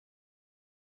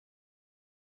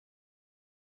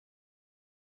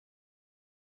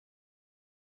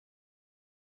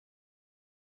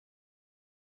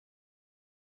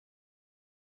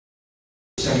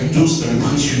Salut tous dans le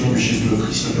précieux nom de Jésus le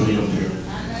Christ, notre Rédempteur.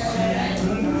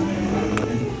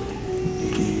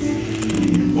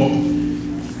 Bon,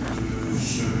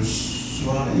 ce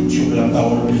soir, la lecture de la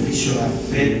parole de vie sera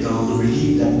faite dans le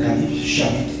livre d'Apocalyspe,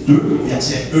 chapitre 2,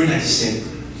 versets 1 à 17.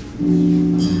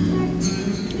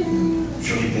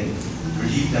 Je répète, le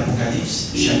livre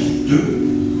d'Apocalyspe, chapitre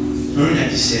 2, 1 à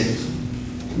 17.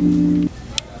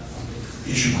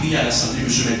 Et je prie à l'Assemblée de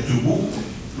se mettre debout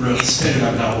pour le respect de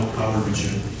la parole de Dieu.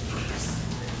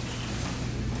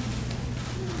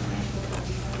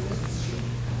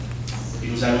 Et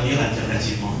nous allons lire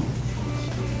alternativement.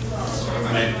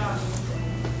 Amen.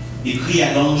 Écrit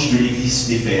à l'ange de l'église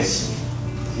d'Éphèse.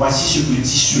 Voici ce que dit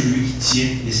celui qui tient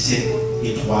les 7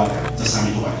 étoiles dans sa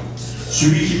main droite.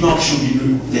 Celui qui marche au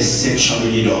milieu des 7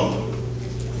 chandeliers d'or.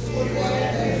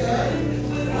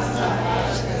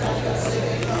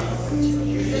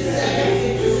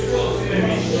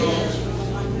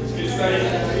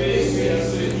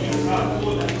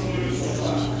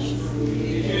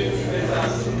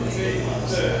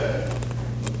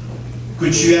 Que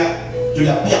tu as de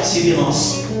la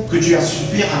persévérance, que tu as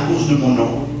souffert à cause de mon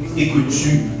nom, et que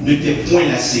tu ne t'es point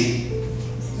lassé.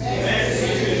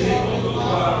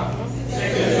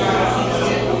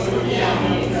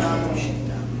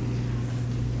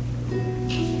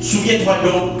 Souviens-toi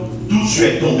donc d'où tu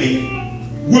es tombé,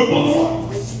 repens-toi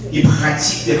et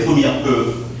pratique tes premières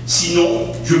œuvres. Sinon,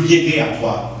 je viendrai à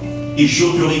toi et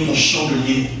j'ôterai ton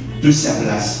chandelier de sa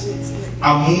place,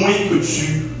 à moins que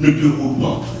tu ne te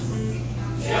repentes.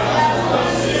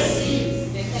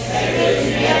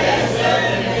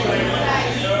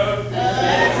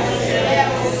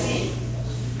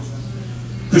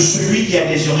 Que celui qui a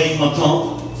des oreilles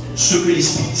entende ce que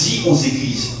l'Esprit dit aux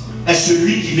églises. À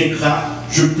celui qui vaincra,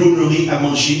 je donnerai à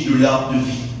manger de l'arbre de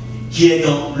vie, qui est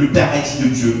dans le paradis de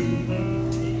Dieu.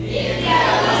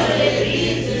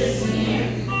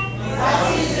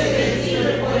 Voici ce que dit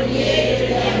le premier et le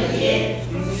dernier,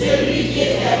 celui qui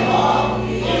était mort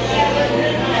et qui est revenu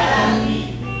à la vie.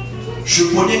 Je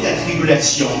connais ta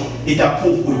tribulation et ta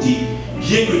pauvreté,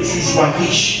 bien que tu sois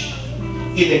riche,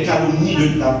 et les calomnies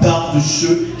de la part de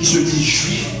ceux qui se disent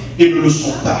juifs et ne le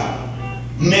sont pas,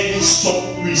 mais qui sont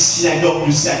une synagogue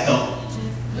de Satan.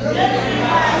 Ne pas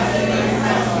ce que nous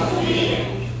avons souffert.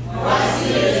 Voici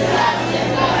le diable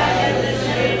viendra de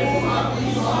Dieu pour en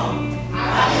prison,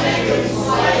 afin que vous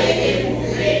soyez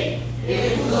éprouvés et que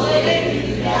vous aurez une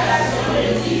tribulation de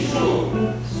 10 jours.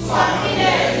 Sois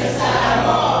fidèle jusqu'à la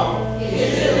mort, et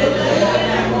je te donnerai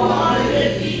la couronne de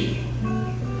vie.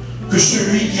 Que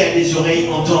celui qui a des oreilles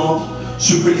entende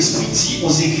ce que l'Esprit dit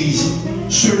aux églises.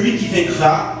 Celui qui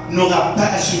vaincra n'aura pas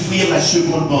à souffrir la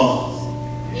seconde mort.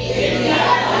 Et il y a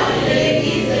dans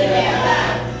l'église de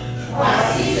Première.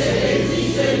 Voici ce que dit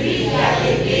celui qui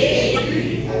a été élu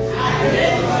à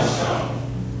deux tranchants.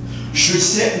 Je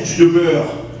sais où tu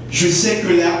demeures. Je sais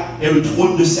que là est le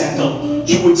trône de Satan.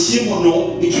 Tu retiens mon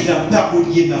nom et tu n'as pas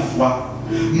renié ma foi.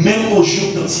 Même au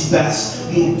jour d'Antipas,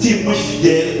 mon témoin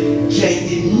fidèle qui a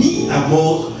été mis à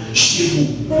mort chez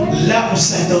vous, là où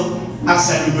Satan a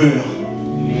sa demeure.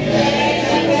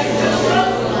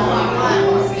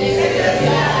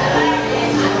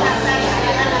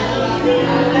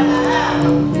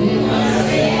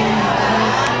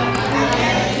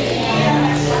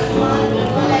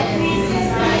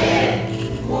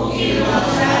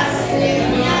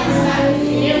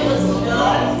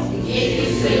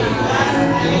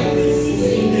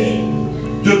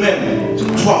 De même,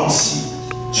 toi aussi,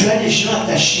 tu as des gens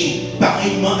attachés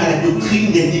pareillement à la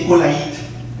doctrine des Nicolaïtes.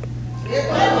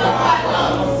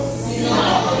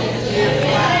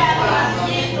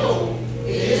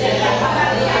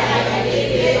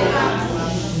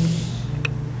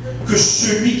 Que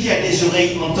celui qui a des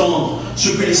oreilles entende ce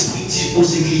que l'Esprit dit aux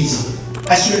églises.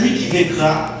 À celui qui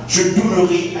vaincra, je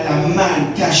donnerai à la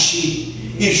malle cachée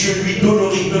et je lui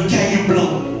donnerai un caillou blanc.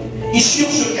 Et sur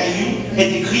ce caillou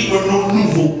est écrit un nom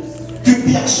nouveau que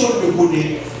personne ne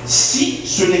connaît, si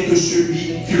ce n'est que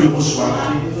celui qui le reçoit.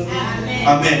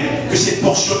 Amen. Que cette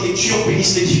portion de lecture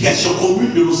bénisse l'édification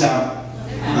commune de nos âmes.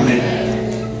 Amen.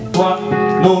 Toi,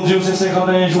 mon Dieu, c'est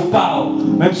 51 jours par an.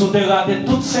 Même si tu as raté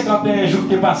toutes 51 jours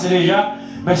qui sont passés déjà,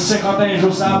 mais 51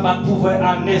 jours, ça va pas pouvoir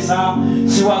amener ça.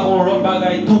 Si vous avez un autre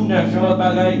bagaille tout neuf, un autre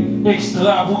bagaille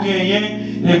extra pour gagner,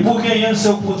 et pour gagner, c'est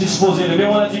pour disposer. Le bien,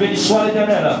 on a dit, béni soit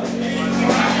l'Éternel.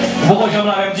 Pourquoi j'aime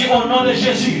la même? Dis au nom de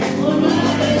Jésus.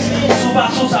 Sous pas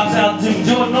sous ça,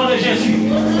 dis au nom de Jésus.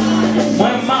 Moi,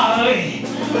 marré.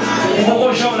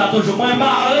 Pourquoi j'aime la toujours? Moi,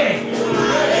 marré.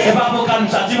 Et pas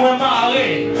Apocalypse, ça dit moi,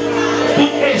 marré. Tout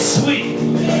esprit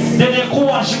de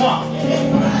découragement.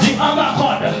 Dis en bas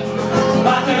code.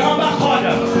 Battez en bas code.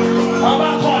 En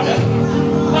bas corde.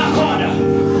 Bas corde.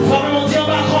 Faut me dire en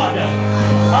bas corde.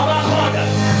 En bas corde.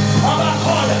 En bas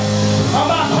corde. En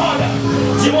bas corde.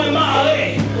 Dis-moi marrer.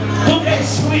 Tout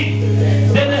esprit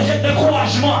de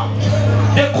découragement.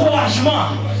 Découragement.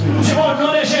 Dis-moi au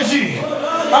nom de Jésus.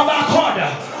 En bas corde.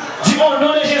 Dis-moi au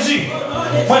nom de Jésus.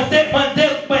 Moi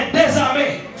désarmé.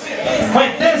 Moi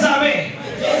désarmé.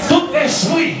 Tout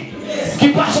esprit qui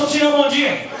passe sortir dans mon Dieu.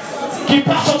 Qui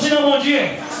passe sortir dans mon Dieu.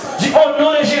 Dis au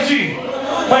nom de Jésus.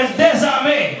 Moi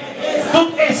désarmé.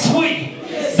 Tout esprit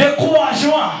de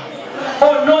découragement.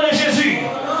 Au nom de Jésus.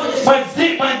 Moi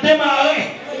démarrer.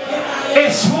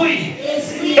 Esprit.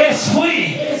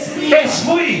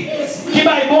 Qui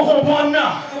va bon comprendre.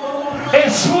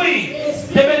 Esprit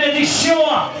de bénédiction.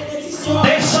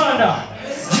 Descendre.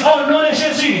 Dis au nom de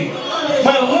Jésus.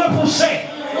 Moi repousser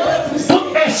tout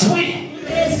esprit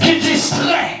qui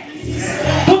distrait.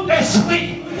 Tout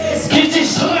esprit qui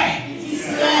distrait.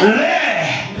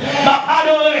 M'a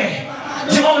adoré.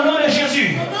 Dis au nom de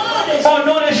Jésus. Au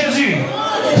nom de Jésus.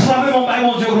 Frappez mon bail,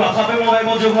 mon Dieu, gloire. Frappez mon bail,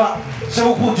 mon Dieu, gloire. C'est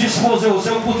vous pour disposer.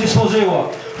 C'est vous pour disposer.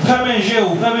 Fermez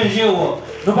Dieu.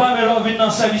 Nous pas mettre l'homme dans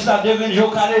le service là, devenir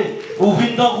jour calé, ou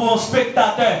venir dans un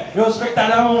spectateur, et un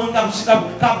spectateur, on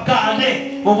cap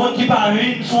garder, on voit qui pas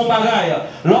venir son bagage.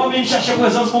 L'homme vient chercher la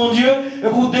présence de mon Dieu, et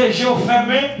pour déjà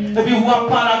fermer, et puis vous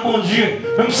parler à mon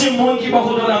Dieu. Même si le monde qui va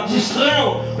la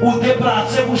distraire ou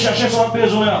déplacer pour chercher son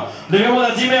besoin. Levez-moi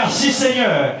et dire merci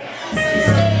Seigneur.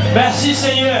 Merci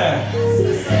Seigneur.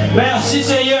 Merci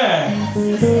Seigneur.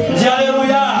 Dis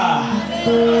Alléluia.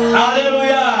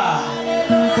 Alléluia.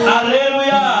 Alléluia.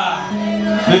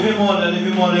 Levez-moi,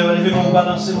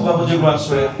 balancer pour votre gloire,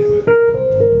 frère.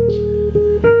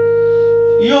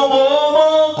 Yon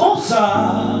moment comme ça,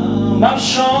 ma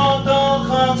chante en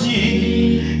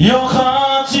cantique, yon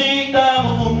cantique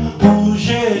d'amour pour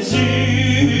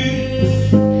Jésus.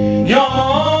 Yon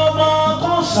moment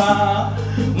comme ça,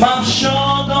 ma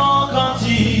chante en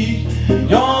cantique,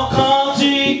 yon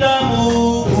cantique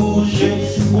d'amour pour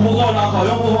Jésus. Vous pouvez encore,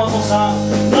 yon moment comme ça.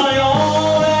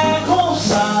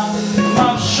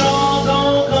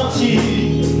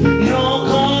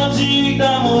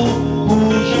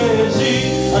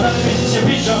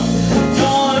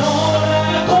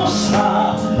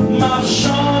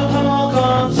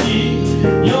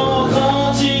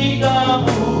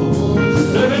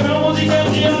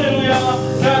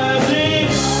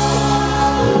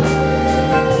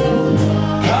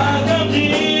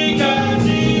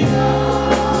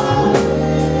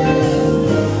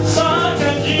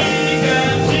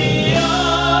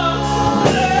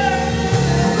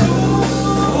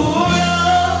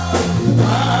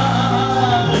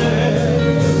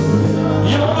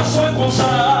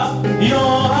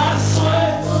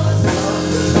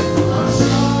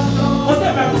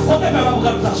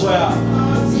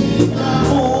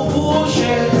 Pour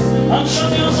bouger, en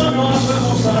chantant ensemble, on fait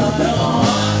comme ça.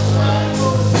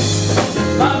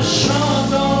 Ma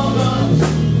chantant,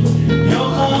 yon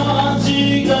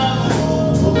cantique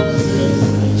d'amour,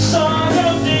 sans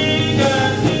cantique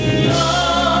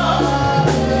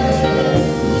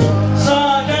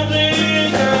sans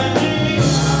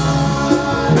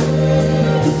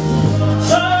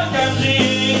cantique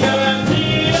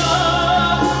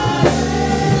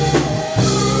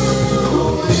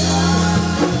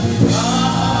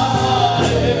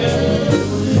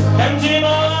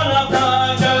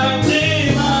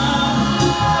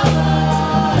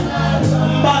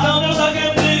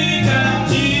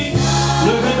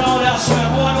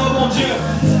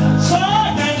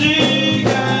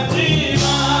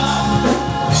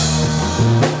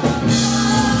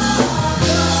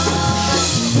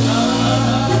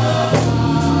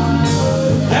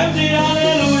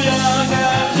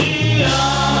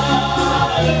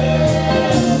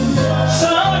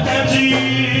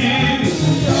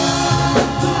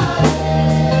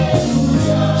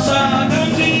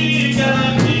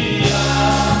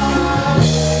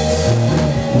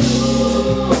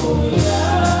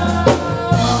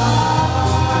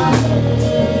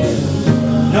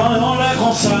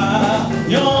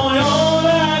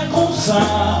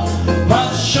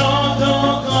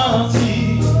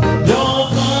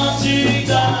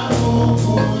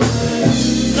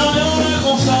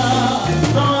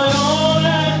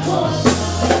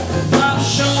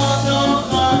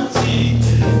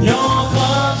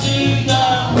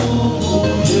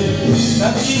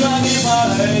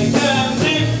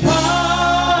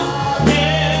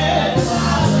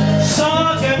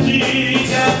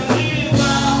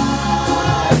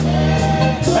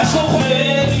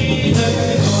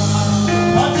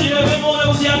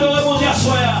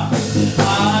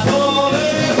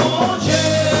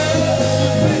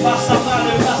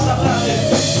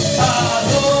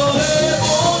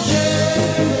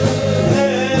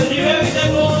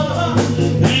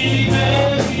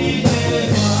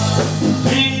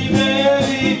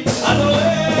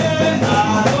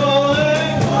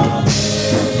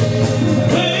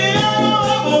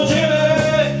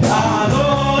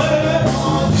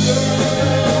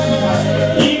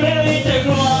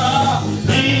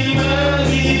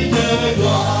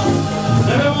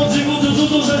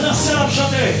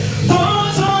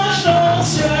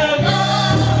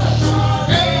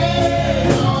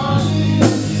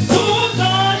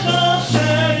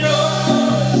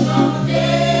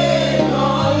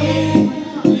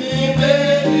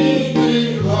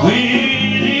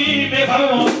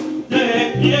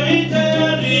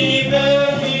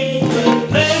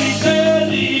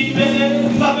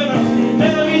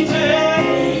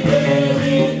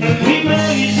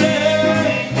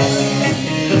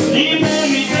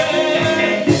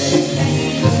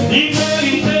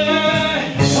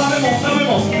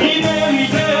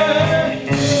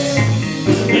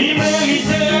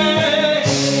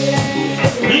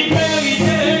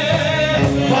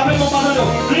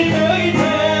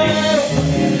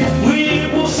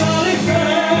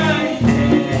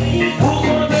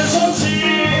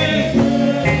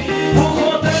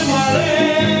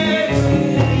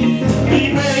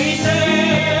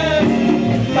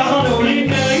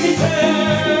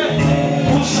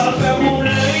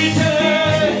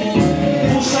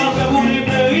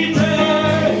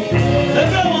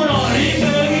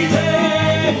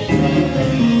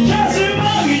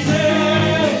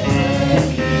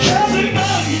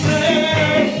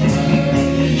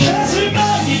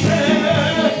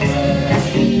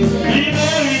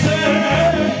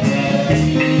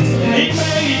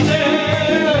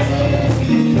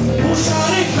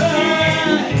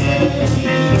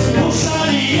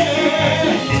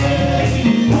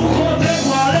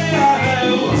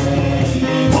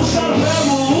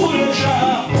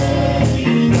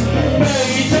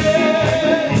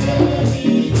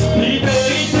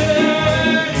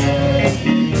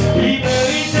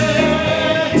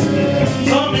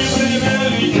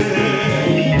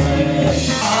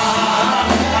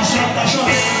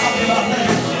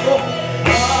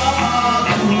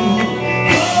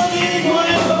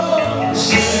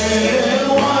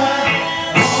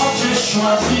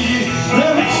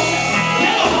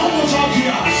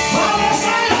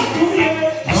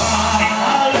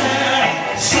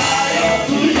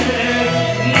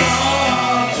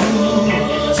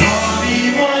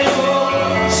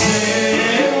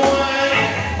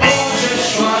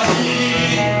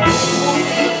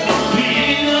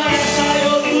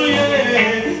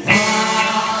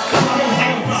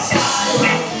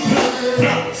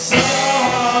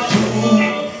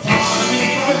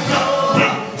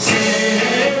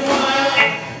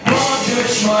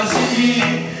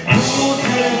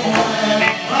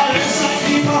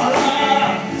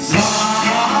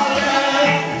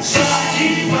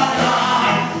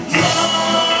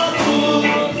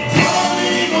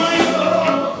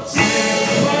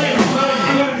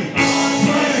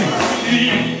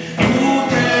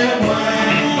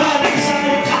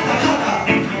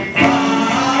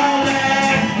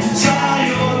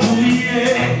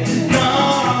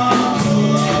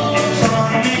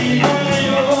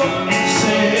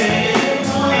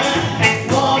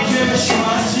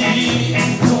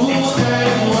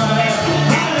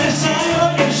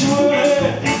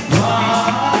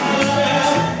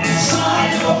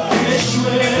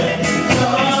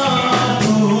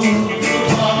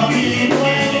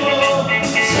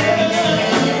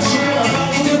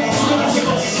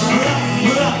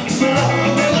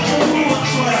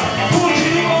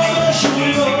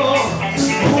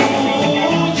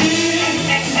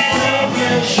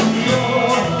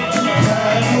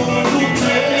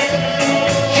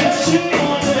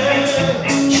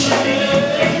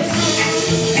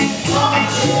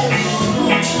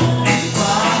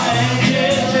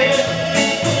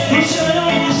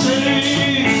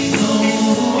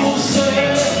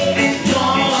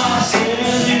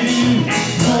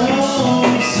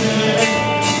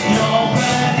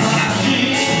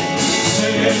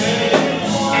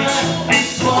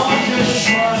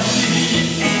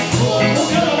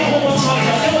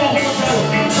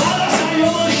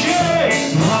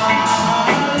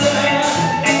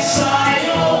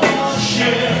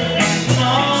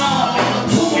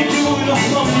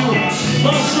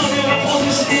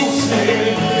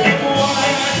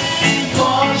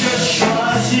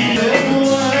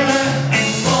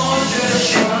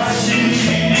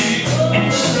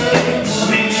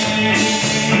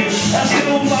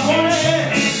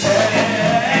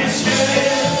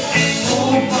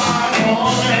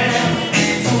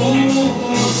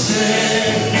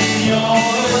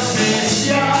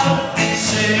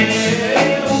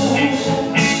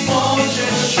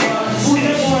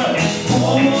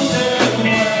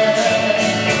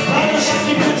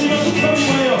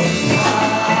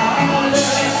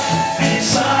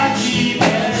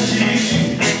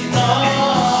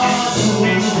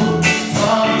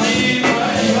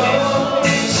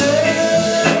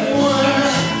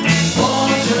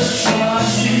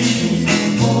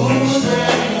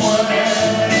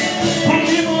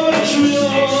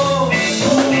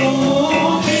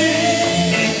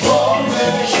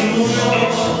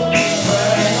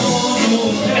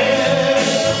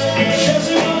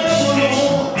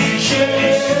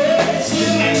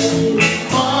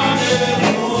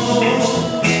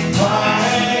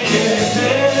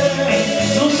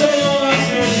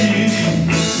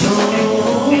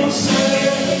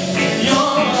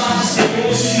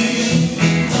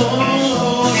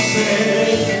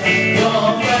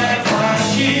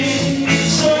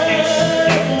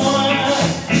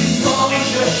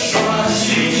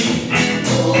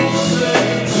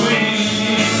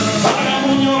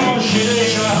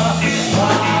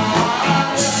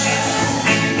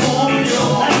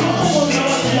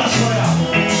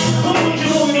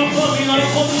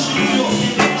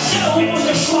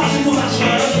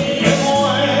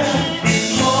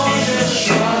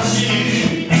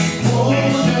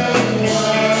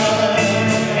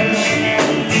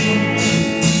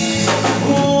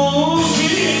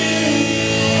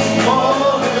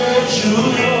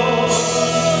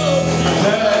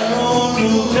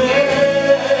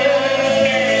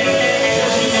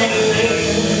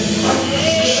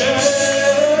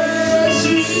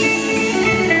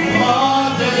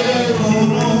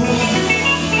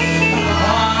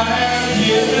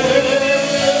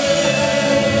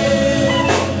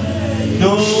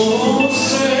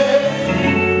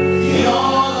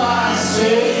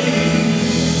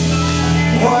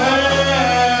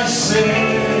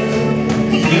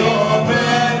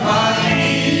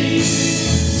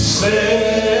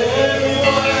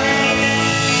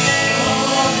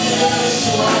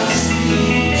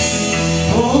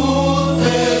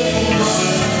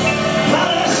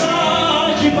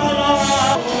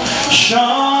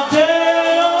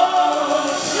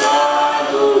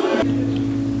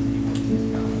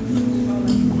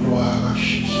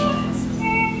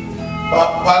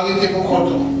Pas arrêter pour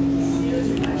content.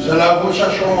 C'est là que vous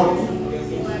cherchez au monde.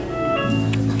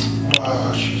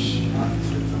 Voilà, Jésus.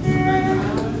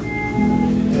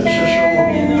 Cherchez au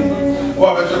monde. Ou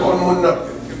avec le monde.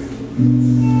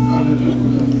 Alléluia.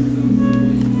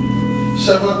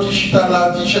 C'est votre qui chita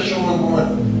là, dit cherchez au monde pour moi.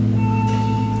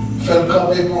 Faites le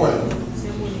camper pour moi.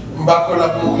 Je ne vais pas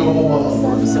pour le moment.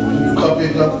 Camper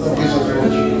dans la présence de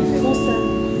Dieu.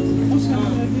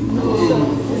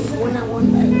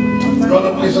 Dans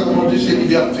la présence de mon Dieu, c'est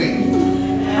liberté.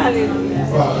 Alléluia.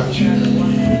 Gloire à Dieu.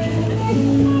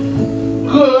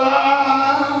 Gloire.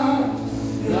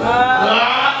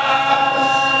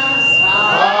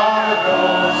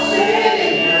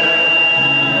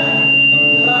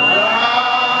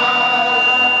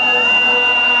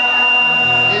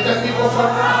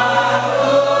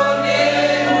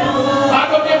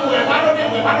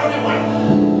 Pardonnez-moi.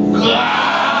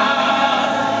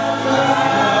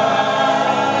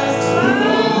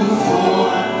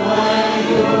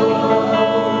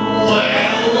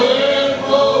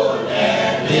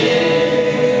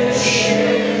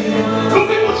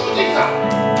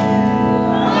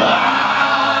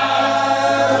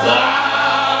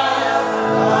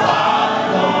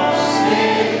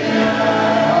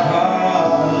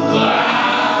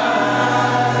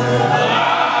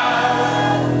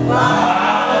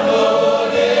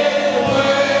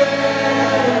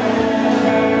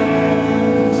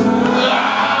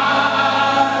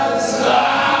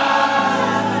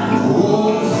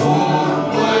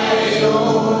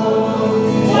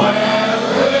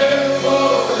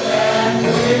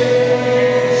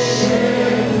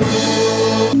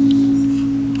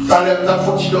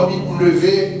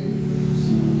 lever.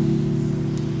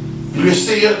 Le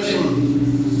Seigneur dit,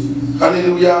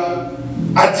 alléluia,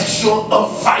 addiction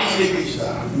envahit l'église.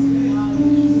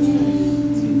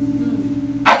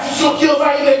 Addiction qui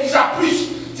envahit l'église à plus,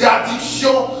 c'est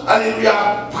addiction,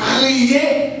 alléluia,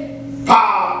 prier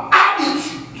par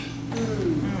habitude.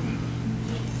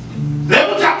 Les gens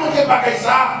qui ont montré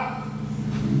ça,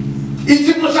 il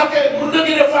dit pour ça que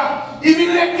des fois, il vient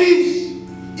à l'église,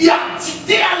 il a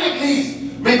addicté à l'église,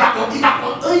 mais il n'apprend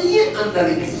rien dans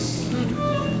l'église.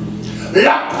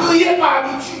 La prière par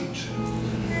habitude.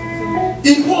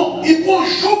 Il prend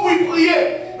jour pour prier,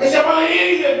 mais c'est pas rien,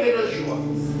 il est dans le jour.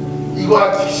 Il a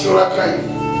addiction à la caille.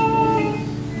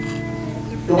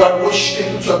 Il va rejeter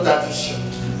toutes sortes d'addictions.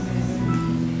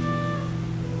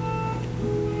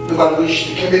 Il va le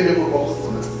rejeter. Quel est le moment?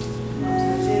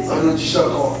 On nous dit ça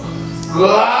encore.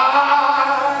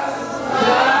 Grâce,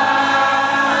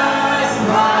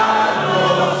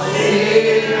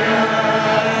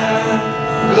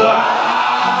 grâce.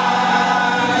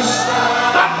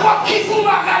 Qui vous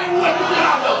bagaille ou est tout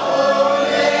là-dedans?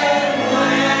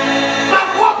 Ma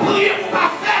quoi prier pour pas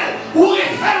faire ou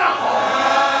refaire encore?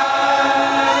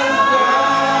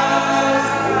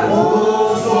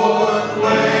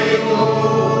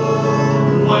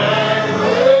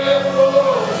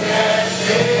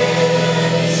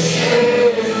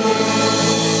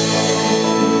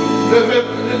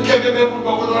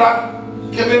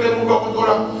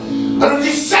 On nous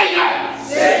dit Seigneur,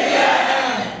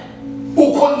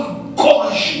 ou qu'on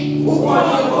corrige.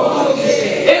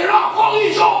 Et leur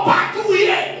corrigeons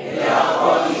patrouiller.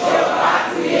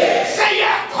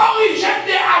 Seigneur, corrige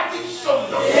des addictions.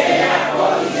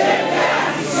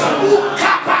 Ou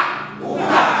capable.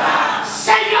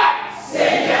 Seigneur,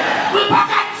 ne pas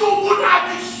qu'à tout mon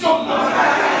addiction.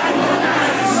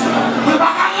 Ne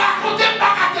pas qu'à raconter, ne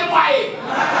pas qu'à témoigner.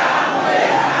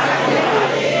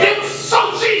 Mais nous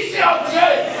sommes ici, oh Dieu.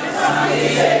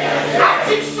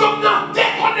 Addiction non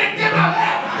déconnectée ma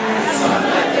mère.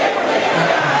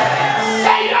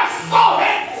 Seigneur,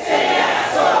 sauvé.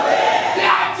 Les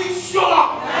addictions.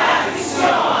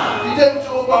 Il est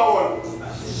une parole.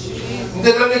 Nous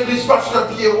sommes dans l'église pasteur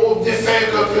Pierrot, des faits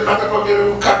de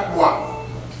 4 mois.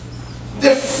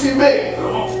 Des fumées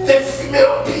en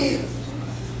pire.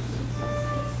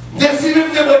 Des fumées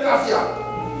de Bretavia.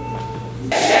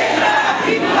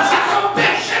 Ça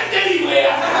s'empêche de délivrer.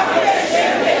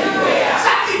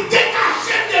 Ça qui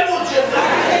décache de mon Dieu.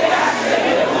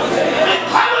 Mais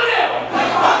commandez,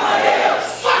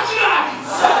 sortez de la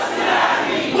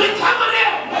vie. Mais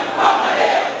commandez,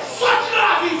 sortez de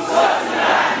la vie.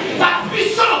 La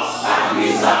puissance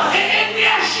et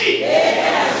énergie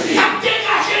qui a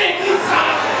dégagé l'église.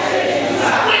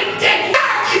 Mais c'est ça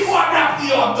qu'il faut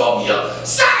adapter en dormir.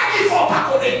 Ça qu'il ne faut pas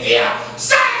connecter.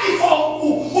 Ça qu'il faut ou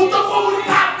te faut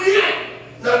pas bien.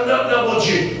 Non, mon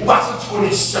Dieu, ou pas cette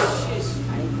connexion.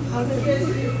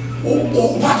 Ou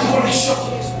pas de connexion.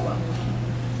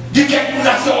 Dis que nous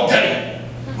avons orgueil.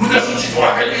 Nous avons sorti pour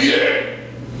la lieu.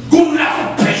 Nous avons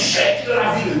péché dans la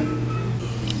ville.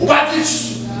 Ou pas dire,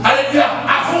 alléluia,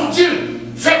 avant Dieu,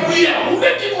 fais prière. Ou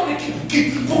même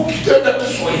pour qui te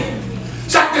soit.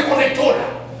 Ça te connecte là.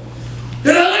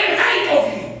 Le réveil qu'on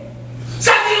vit.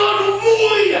 Ça qui va nous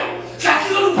mourir. Ça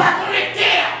qui va nous pas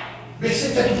connecter. Mais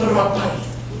c'est un peu de ma parole.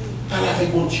 Parle avec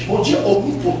mon Dieu. Mon Dieu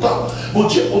omnipotent. Mon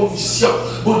Dieu omniscient.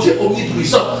 Mon Dieu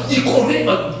omniprésent. Il connaît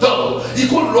un temps. Il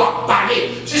connaît leur parler.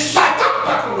 C'est Satan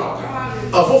pas qu'on leur parle.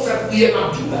 Avant de faire prier dans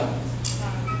tout là.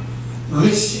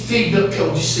 Réciter dans le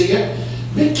cœur du Seigneur.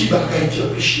 Mais qui bagaille qui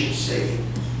empêche le Seigneur?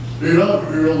 L'homme,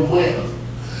 le moins.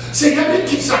 C'est quand même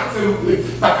qui ça fait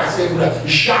pas casser là.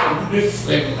 Jaloux de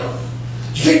frère.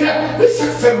 Seigneur, mais ça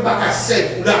fait pas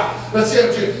casser là.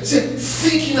 C'est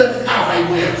fille qui n'a pas travail,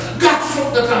 garçon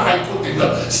qui n'a pas travail côté là.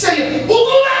 Seigneur, où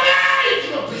vous l'avez qui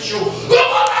m'empêche? Où vous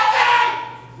l'avez?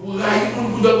 Vous l'avez pour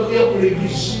nous donner prière pour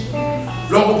l'église.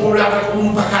 L'homme problème avec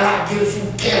nous, pas qu'à la gueule sur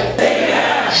le cœur.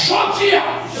 Seigneur,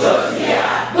 je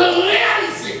me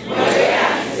réaliser.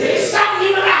 Ça me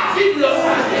met la vie de l'homme.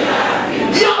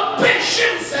 Il empêche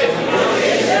de servir.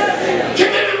 Que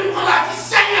même nous, on a dit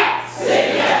Seigneur,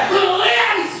 me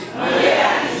réaliser.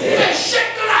 Péché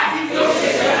de la vie de l'homme.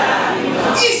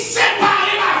 Il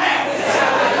sépare ma mère.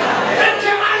 Même que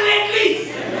à l'église.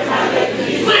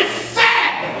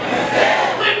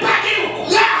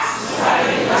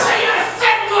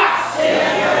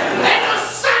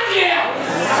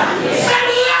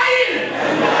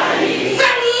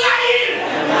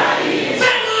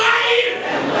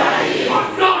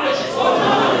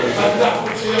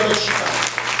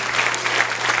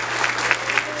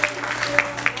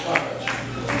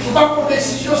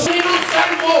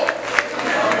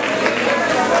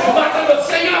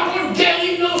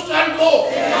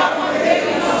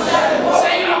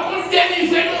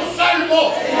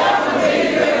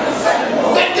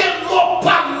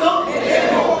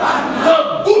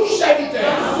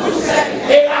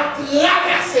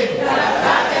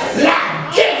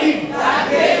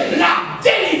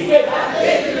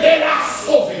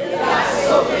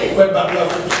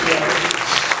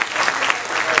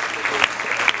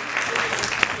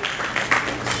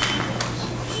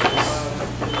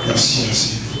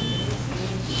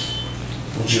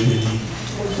 Mon Dieu béni.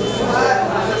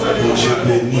 Mon Dieu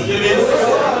béni.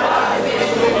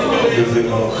 Levez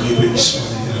mon cri, béni soit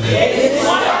l'Éternel.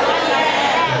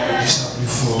 Dis ça plus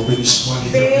fort, béni soit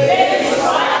l'Éternel.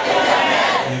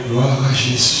 Gloire à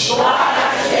Jésus.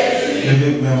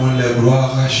 Levez même les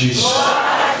gloires à Jésus.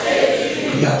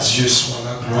 Et à Dieu soit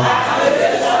la gloire.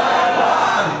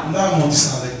 Là, on dit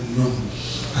ça avec nous,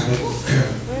 avec cœur,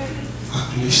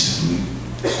 avec l'esprit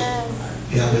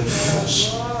et avec force.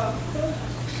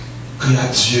 Que à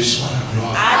Dieu soit la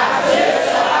gloire.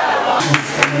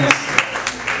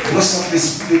 Ressent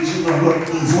l'esprit de Dieu dans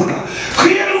l'autre niveau là.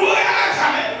 Criez loué à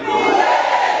l'éternel.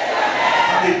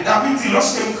 David dit,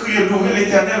 lorsque vous criez loué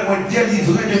l'éternel, moi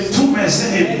délivré de tous mes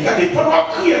ennemis. Regardez, pendant que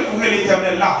vous criez loué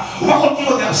l'éternel là, vous ne pouvez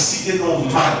pas dire que cité dans le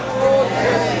mal.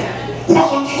 Vous ne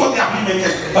pouvez pas dire que vous avez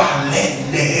quelques baleines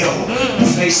pour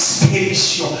faire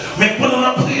expédition. Mais pendant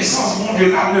la présence de mon Dieu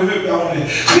là, levez vers mon Dieu.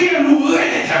 Criez loué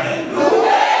l'éternel.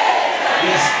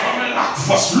 Yes, on met la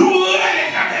force. Loué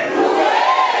l'éternel.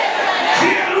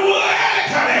 Criez loué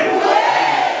l'éternel.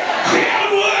 Criez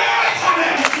loué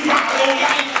l'éternel.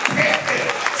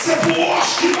 C'est pour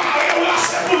Roche qui va aller là,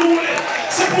 c'est pour nous.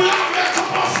 C'est pour la mettre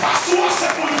en face,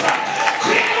 c'est pour nous faire.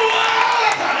 Criez loué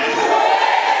l'éternel.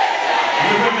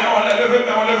 Levez-moi.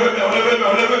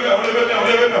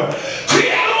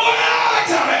 Criez loué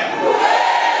l'éternel.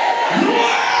 Loué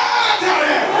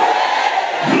l'éternel.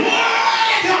 Loué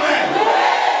l'éternel.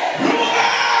 Loué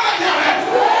l'éternel.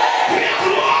 Criez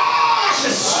gloire à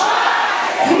Jésus.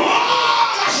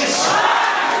 Gloire à Jésus.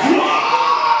 Gloire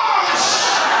à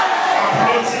Jésus.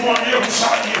 Applaudis mon Dieu, vous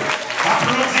saviez.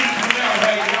 Applaudis pour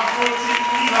merveille. Applaudis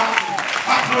pour miracle.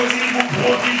 Applaudis pour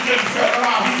prodige qu'il fait dans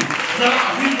la vie. Dans la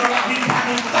vie,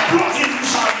 applaudis pour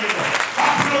saviez.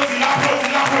 Applaudis.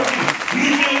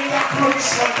 Libérez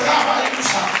l'applaudissement, travaillez tout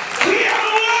ça. Criez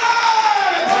loué.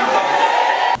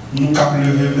 Nous avons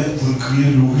levé main pour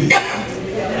crier loué.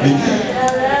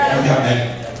 Regardez.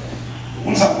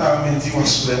 Nous avons dit au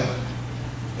soir.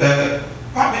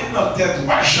 Pas mettre notre tête,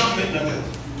 pas jamais mettre notre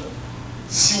tête.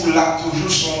 Si vous l'avez toujours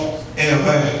son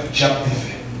erreur, j'ai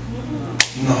fait.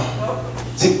 Non.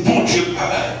 C'est bon Dieu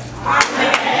pareil.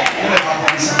 Amen.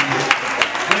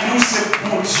 Mais nous, c'est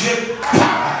bon Dieu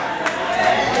pareil.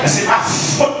 Mais c'est ma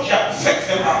faute qui a fait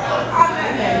ma faute.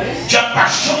 Dieu n'a pas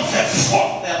jamais fait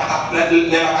faute,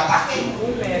 les attaquer.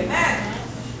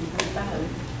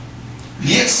 Il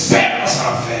est expert dans sa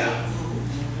affaire.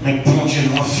 Mais bon Dieu,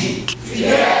 non, fille.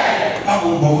 Pas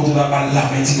mon bon de la balle là,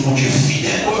 mais dit bon Dieu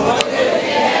fidèle.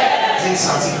 Dis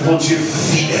ça, dit bon Dieu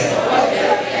fidèle.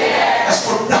 Est-ce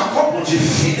qu'on est d'accord, bon Dieu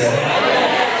fidèle?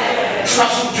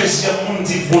 Choisis le deuxième monde,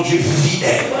 dit bon Dieu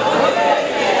fidèle.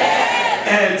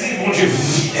 Elle dit bon Dieu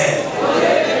fidèle.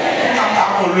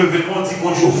 On lève le nom, dit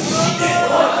bon Dieu fidèle.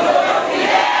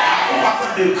 On va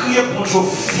crier bon Dieu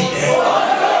fidèle.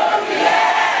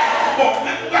 Bon,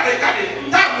 même regardez,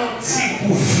 t'as mon dit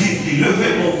pour vivre,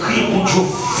 levez mon cri bon Dieu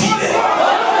fidèle.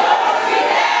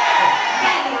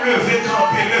 T'as mon lever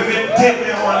camper, lever démé,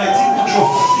 on les dit bon Dieu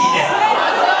fidèle.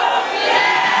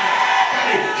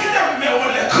 Regardez, qui t'a mis on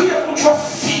les crier bon Dieu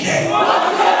fidèle.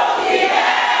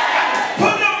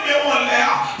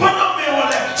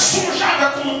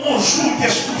 On joue, tu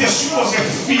es supposé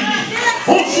finir.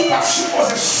 On joue pas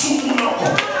supposé soutenir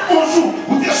encore. On joue,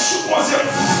 tu es supposé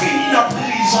finir dans la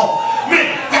prison. Mais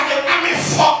quand tu as mis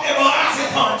fort et bras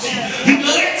étendus, il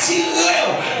retire,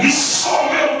 il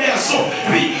sauve au maison.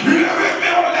 Puis le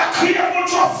réveil, on l'a crié pour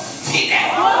toi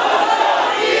fidèle.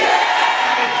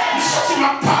 Il sortit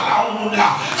ma parole au monde là.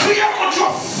 Criez pour toi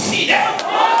fidèle.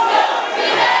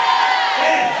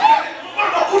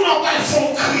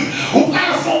 Ou quand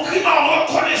ils font cri en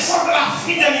reconnaissance de la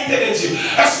fidélité de Dieu.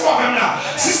 Est-ce qu'on va même là?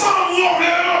 Si ça nous ouvre, on va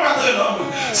mettre l'homme.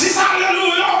 Si ça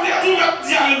alléluia, on va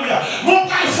dire alléluia. Bon,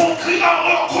 quand ils font cri en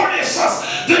reconnaissance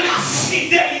de la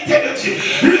fidélité de Dieu.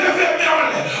 Levez mes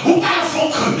oreilles. Ou quand ils font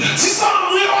cri. Si ça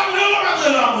nous ouvre, on va mettre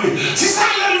l'homme. Si ça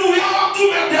alléluia, on va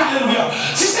mettre alléluia.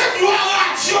 Si c'est gloire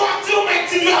à Dieu, on va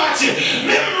mettre gloire à Dieu.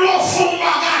 Même l'eau fond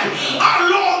bagaille à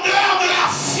l'odeur de la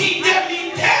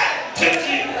fidélité de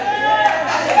Dieu.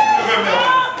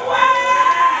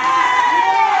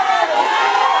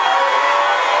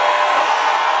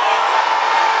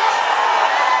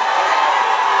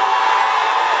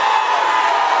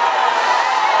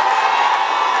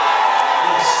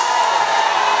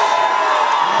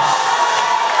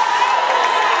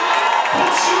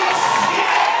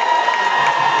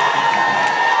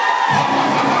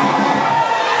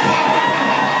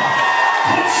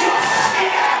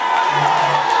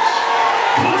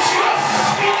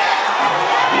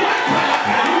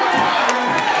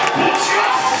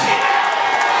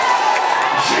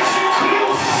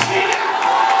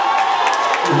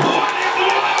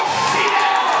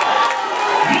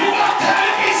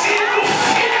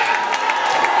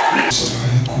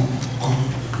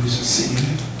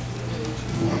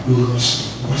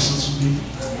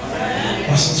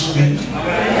 Croissance au pays.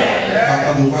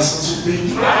 Papa de croissance au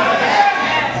pays.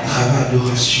 À travers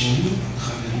l'adoration, à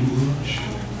travers l'ouvrage.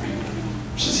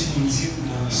 Je sais pour me dire,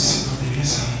 dans 51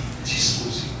 ça,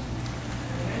 disposer.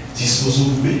 Disposer au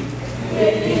pays.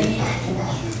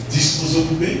 Disposer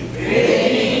au pays.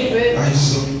 Ah,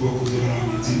 ils ont mis beaucoup de la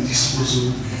dit disposer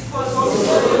au pays.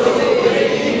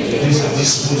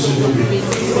 Disposer au pays.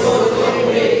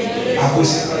 Après,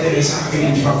 c'est pas ça que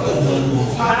nous faisons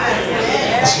comprendre.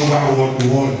 Est-ce qu'on va avoir le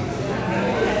rôle?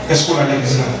 Est-ce qu'on a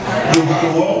l'église là? Nous va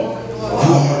avoir le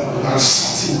rôle, le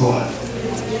senti le rôle.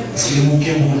 Parce que les mots qui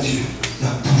aiment mon Dieu, il y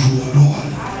a toujours le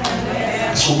rôle.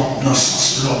 Est-ce qu'on va dans le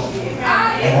sens là?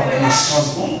 On va dans le sens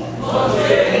bon? Comment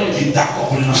on dit d'accord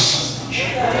pour le sens bon Dieu?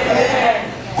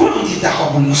 Comment on dit d'accord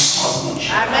pour le sens bon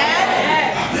Dieu?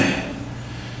 Amen.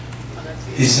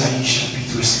 Ésaïe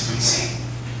chapitre 55.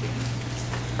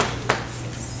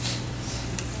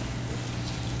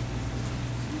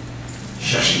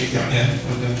 Cherchez l'Éternel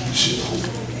pendant qu'il se trouve.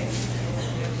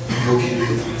 Invoquez-le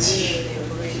attentif.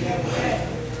 Il est prêt.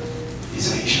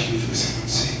 Ésaïe chapitre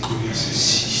 55, verset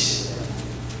 6.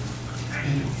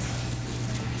 Alléluia.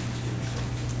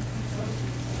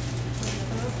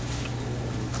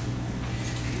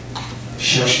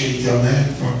 Cherchez l'Éternel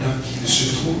pendant qu'il se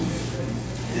trouve.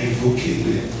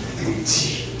 Invoquez-le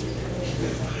attentif. Il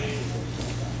est prêt.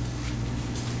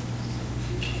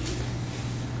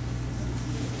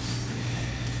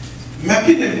 Mais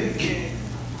puis,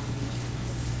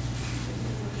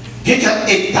 il y a quelques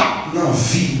étapes dans la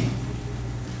vie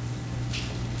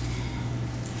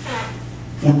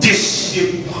pour décider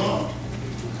pour prendre,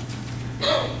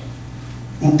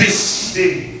 pour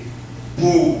décider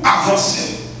pour avancer,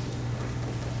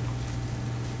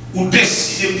 pour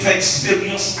décider pour faire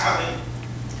expérience avec.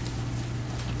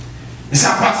 Mais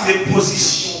ça part des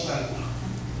positions.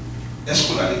 Est-ce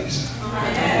qu'on a l'église?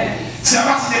 C'est à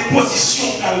partir des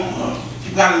positions qui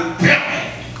va le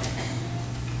permettre,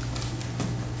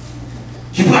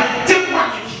 qui va le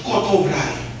témoigner qui compte au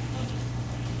blague.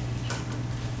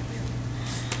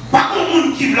 Pas comme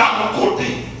monde qui va à mon côté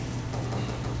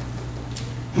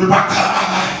pour ne pas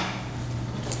travailler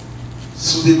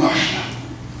sous des marches là.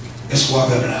 Est-ce qu'on va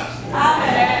faire là?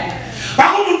 Amen. Pas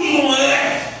comme monde qui ont un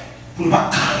rêve pour ne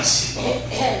pas caresser.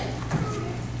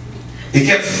 Et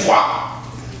quelquefois,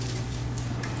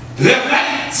 le rêve là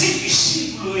est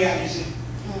difficile pour le réaliser.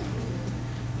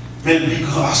 Mais le plus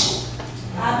grand assaut.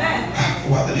 Amen.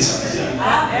 On va attendre ça.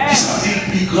 Qui s'en dit le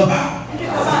plus grand pas? Le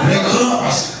plus grand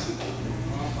parce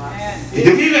que. Et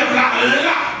depuis le rêve là,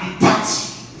 il partit.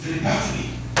 Il ne veut pas voir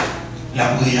la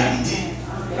réalité.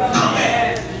 Quand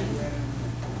même.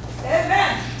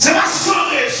 C'est pas sans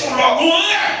raison, l'orgon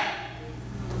rêve.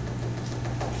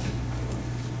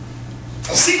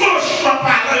 Psychologiquement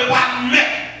parlant, il va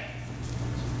admettre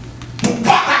pour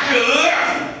partager le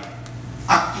rêve à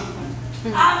tout le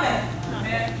monde. Amen.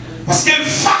 Parce qu'il est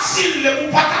facile de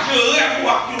partager le rêve à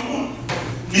tout le monde.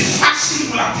 Il est facile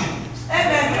pour la terre.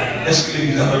 Est-ce que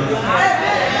l'église a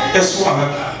fait? Est-ce qu'on a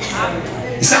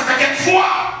fait? Ça fait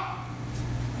quelquefois,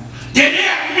 il y a des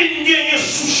amis qui sont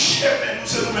sous chef, mais nous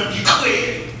c'est nous-mêmes qui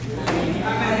créons.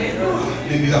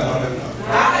 L'église a fait.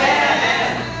 Amen.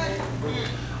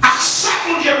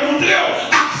 Dieu montre la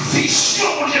vision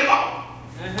mon Dieu pas.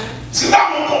 C'est là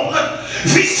qu'on comprend.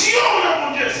 Vision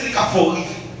mon Dieu, c'est le cas faut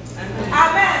arriver.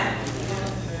 Amen.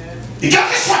 Et quel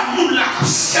que soit le monde là qui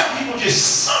servi mon Dieu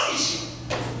sans vision,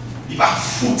 il va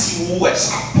foutre ouais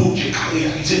ça pour Dieu qui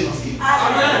réaliser dans la vie.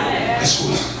 Amen. Est-ce que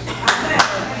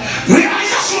vous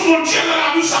réalisation de mon Dieu dans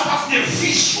la vie, ça passe des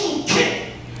visions de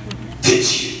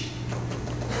Dieu.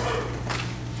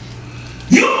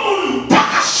 Il n'y a pas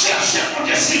à chercher mon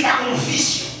Dieu s'il n'y a pas de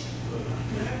vision.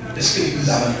 Est-ce que l'église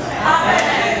a vu?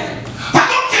 Amen. Par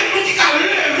contre, quelqu'un dit qu'à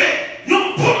lever, nous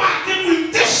pouvons matin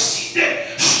pour décider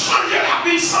de changer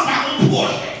la vie sans pas un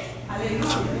projet.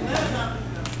 Alléluia.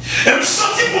 Et me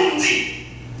sentis pour me dire,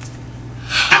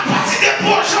 à partir des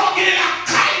projets, on gagne la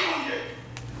caille, mon Dieu.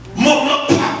 Moment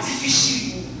pas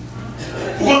difficile.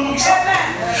 Vous comprenez ça?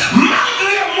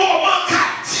 Malgré un moment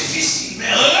difficile,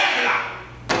 mais rêve là.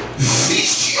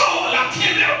 Vision la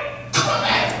tienne quand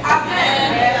même. Amen.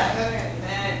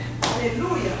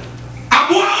 Alléluia.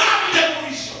 Abraham était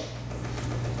vision.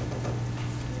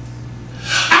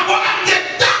 Abraham était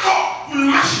d'accord pour le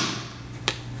marcher.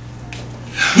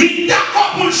 Il est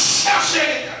d'accord pour chercher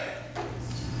l'éternel.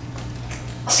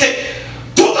 Parce que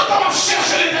tout autant on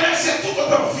cherche l'éternel, c'est tout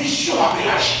autant vision à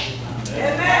pélager.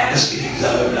 Est-ce qu'il est là?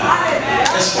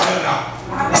 Est-ce qu'on est là?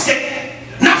 Parce que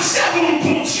nous observons mon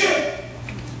bon Dieu.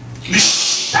 Le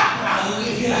chita pour la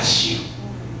révélation.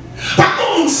 Par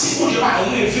contre, si mon Dieu va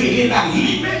révéler la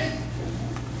limite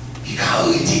qui a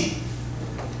arrêté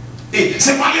Et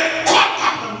c'est pas les codes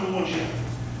qui nous, mon Dieu.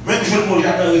 Même je veux mon Dieu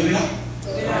dans la révélation.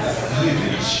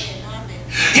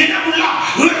 Il y a la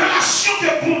révélation que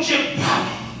bon Dieu parle.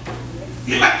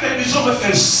 Il m'a fait des hommes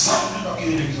faire ça.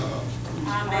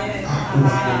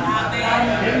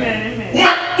 Amen.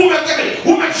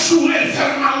 Ou mettre jouer,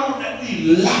 faire mal, on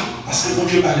est là. Parce que mon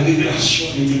Dieu a la révélation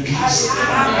de l'Église.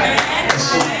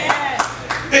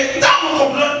 Et dans mon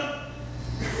problème,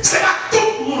 c'est pas tout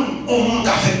le monde au monde qui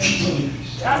a fait quitter l'Église.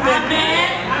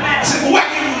 C'est pour moi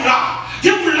qui est là,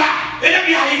 et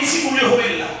puis Haïti pour me voir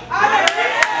là.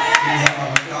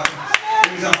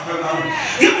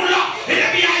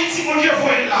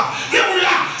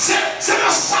 C'est la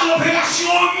sale opération,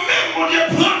 même mon Dieu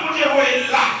prend, mon Dieu voit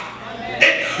là.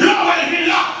 Et l'homme est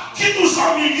là, qui nous a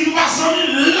mis, qui nous a mis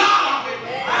là.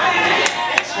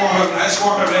 Est-ce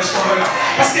qu'on va là?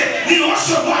 Parce que nous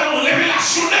recevons une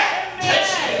révélation de Dieu.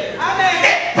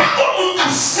 Et par contre, nous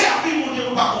avons servi, mon Dieu,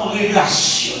 par une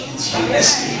révélation de Dieu.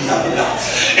 Est-ce qu'il y a là?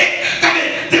 Et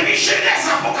depuis Genèse,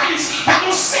 Apocalyspe, par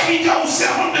nos serviteurs ou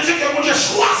servantes de Dieu que mon Dieu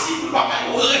choisit pour pas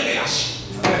une révélation.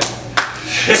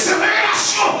 Et ces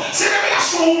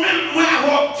révélations où même moi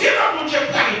avoir qui mon Dieu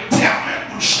va le permettre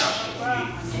pour changer.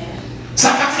 Ça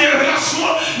va faire révélation,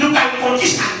 nous allons qui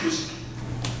ça nous.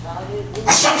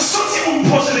 Parce que je me sens pour me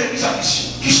poser les questions.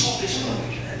 Qui sont les gens?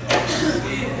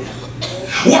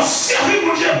 Ou à servir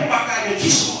mon Dieu pour bagailler,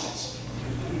 qui sont?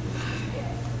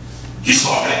 Qui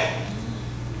sont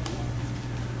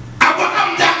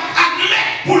Abraham admet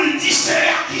pour le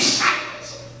discerner qui sont.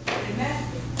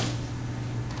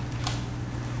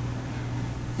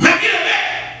 Mais il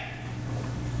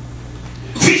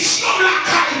est vision de la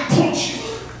caille pour Dieu.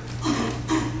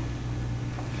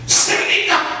 C'est lui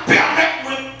qui permet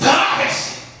de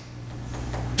traverser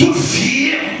toute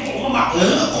vie qu'on m'a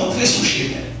rencontré sous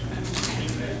chemin.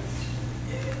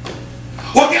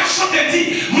 Au garçon te dit,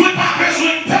 moi pas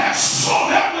besoin de père,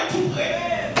 sauveur de tout près.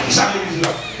 Qui ça veut dire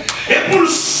là? Et pour le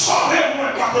sauver, moi,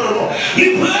 pas de nom. Il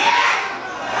est prêt.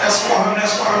 Est-ce qu'on va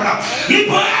là? Il est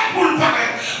prêt pour le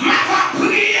paraître. Ma va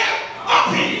prier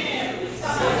en paix.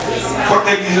 Faut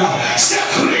t'église là. C'est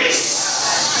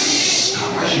Christ.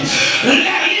 Les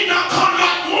lignes encore là,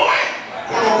 moi.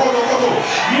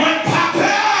 Moi, pas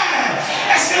peur.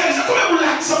 Est-ce que comment vous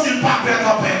l'avez senti le pas peur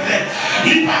en paix?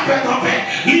 Il pas peur en paix.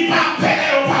 Il pas peur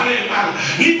de parler mal.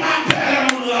 Il pas peur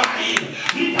de nous railler.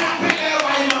 Il pas peur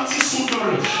de mentir sous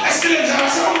nous. Est-ce que les gens,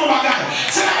 c'est comme mon bagage?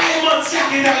 C'est la mentir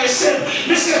qui est intéressée.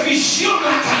 Mais c'est vision de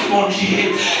la caille, mon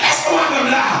Dieu. Est-ce qu'on va même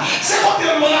là? C'est quand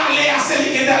on va aller à celui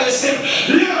qui est intéressé.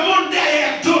 Le monde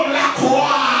derrière donne la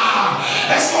croix.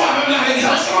 Est-ce qu'on va même là à l'église?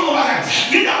 C'est comme mon bagage.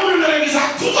 Il y a dans l'église,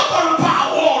 tout autant de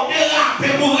parole dérapé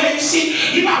pour réussir,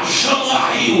 il va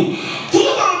jamais. Tout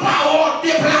autant de parole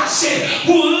déplacé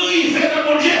pour arriver dans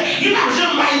mon Dieu, il va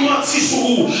jamais mentir sur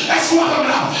vous. Est-ce qu'on va même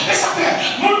là? Et ça fait,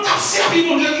 mon tap servi,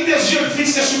 mon Dieu, qui des yeux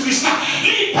fixés sur Christ là,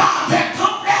 il pas fait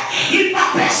tempête, il pas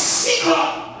fait cycle.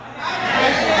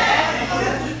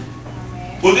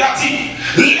 Vous avez dit,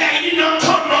 les lignes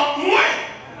n'entendent moins.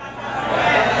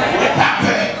 Vous n'avez pas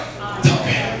peur.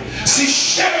 Tempête. Si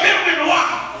jamais on est noir,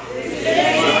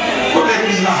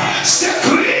 c'est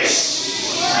Christ.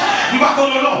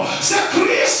 C'est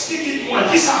Christ qui dit moi.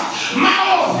 Qui ça? Ma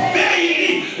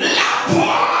obéi la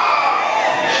porte.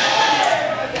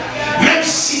 Même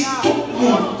si tout le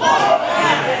monde.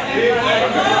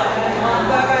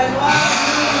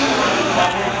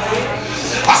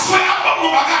 Parce que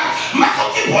ma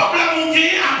petit problème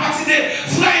à partir des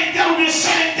frères internes ou des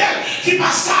sœurs internes qui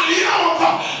passent à Lyon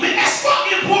encore. Mais est-ce qu'il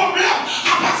y a un problème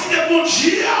à partir des bons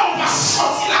dieux on va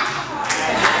sortir la carte?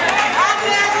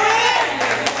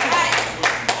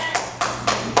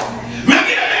 Mais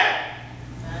bien,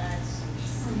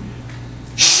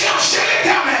 chercher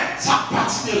l'éternel, ça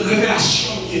partie de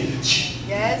révélation qui est de Dieu.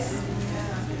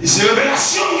 Et c'est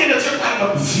révélation qui est de Dieu par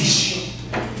notre vision.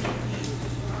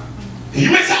 Et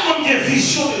immédiatement il y a une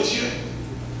vision de Dieu.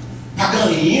 Pas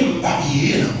rien, pas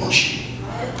bien dans mon Dieu.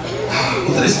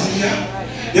 Vous entendez ça dire?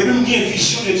 Et même il y a une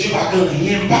vision de Dieu, pas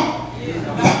rien, pas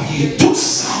bien. Tout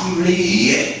ça me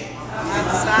lié.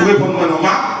 Vous répondez-moi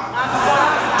normal?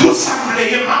 Tout ça me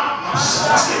lié,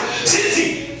 parce que c'est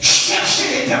dit, chercher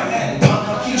l'éternel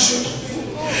pendant qu'il se trouve.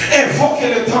 Invoquer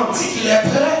le temps, dit qu'il est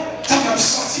prêt, ça va me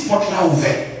sentir porte là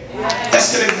ouverte.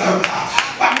 Est-ce que l'examen là?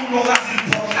 Pas mon nom là,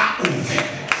 dit porte là ouverte.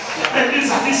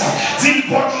 L'église a dit ça, dit le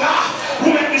porte là, ou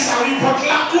même ça, il porte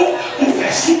là, ou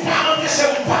fait sous parent,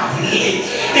 c'est ou pas vrai.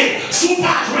 Et sous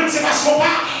pas, je ne sais pas ce qu'on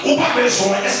va, ou pas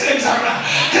besoin. Est-ce que l'examen là,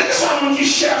 quel que soit le monde qui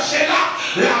cherche là,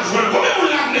 l'argent, combien vous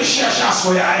l'avez cherché à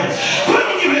soya? Combien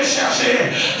vous voulez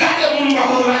chercher? Regardez, vous nous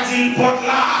va dit le porte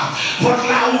là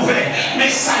ouvert.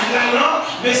 Message là, non,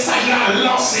 message là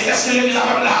lancé. Est-ce que l'église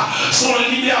a là son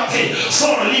liberté,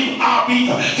 son libre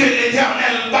arbitre que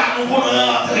l'éternel va nous pour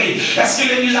rentrer? Est-ce que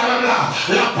l'église a là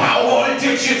la parole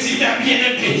de Dieu dit bien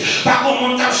aimé? Par contre,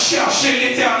 on a cherché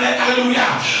l'éternel, alléluia,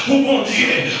 pour bon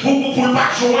Dieu, pour ne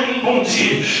pas jouer un bon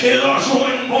Dieu. Et là,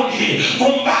 jouer un bon Dieu,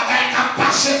 mon bagage a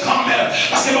passé quand même.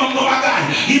 Parce que mon bagage,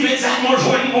 immédiatement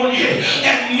jouer un bon Dieu.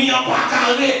 Ennemi n'a pas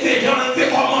arrêté, j'en ai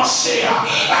commencé à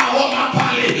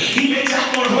parler.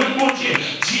 Immédiatement jouer un bon Dieu.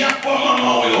 Diable pour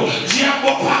maman, diable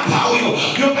pour papa, il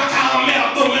n'y a pas qu'à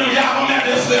emmerder, même il y a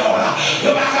emmerder des frères là. Il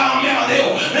n'y a pas qu'à emmerder,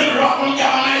 même il y a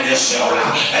emmerder des soeurs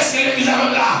là. Est-ce que l'église est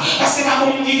là? Parce que ma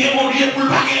bon Dieu, mon Dieu, pour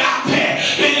pas qu'il la paix.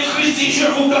 Et Christ dit, je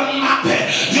vous donne ma paix.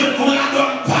 Dieu ne vous la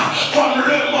donne pas comme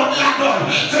le monde la donne.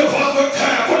 Que votre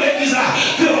cœur, pour l'église là,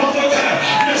 que votre cœur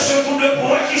ne se tourne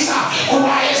pour qui ça.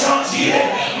 Croyez en Dieu.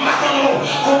 Maintenant,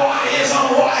 croyez en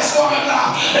moi. Est-ce qu'on est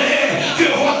là? Que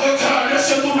votre cœur ne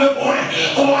se tourne point.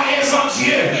 Croyez en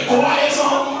Dieu. Croyez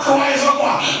en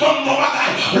moi. Mon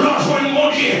bagaille, rejoignez mon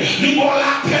Dieu. Libre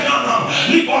la paix dans l'homme.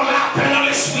 Libre la paix dans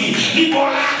l'esprit. Libre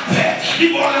la paix.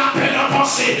 Libre la paix dans la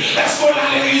pensée. Est-ce qu'on a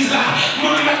l'église là? Nous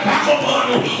ne mettons pas comprendre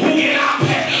nous. Où est la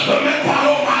paix? Ne mettons pas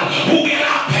le mal. Où est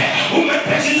la paix? Où mettons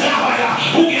pas du travail là?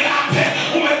 Où est la paix?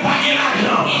 Où mettons pas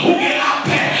l'argent? Où est la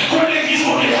paix? Quand l'église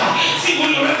vous dit là, si vous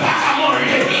ne mettez pas à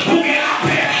manger, où est la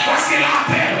paix? Parce que la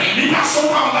paix, il passe au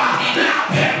combat. La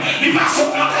paix, il passe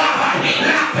au travail.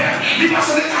 La paix, il passe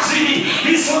aux États-Unis.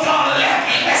 Ils sont dans l'air.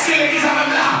 Est-ce que l'église a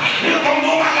même là? Le bon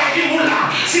bagage qui vous là,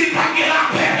 s'il pas que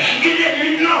la paix, il est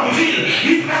une non ville,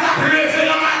 il va lever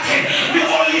le matin, mais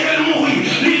au lieu de mourir,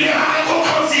 il est avec au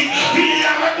cantique, il est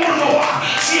avec mon joie.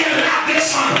 Si elle la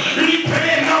descend, lui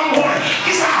paye non moins.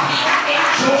 Qui ça? Avec la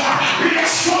joie, les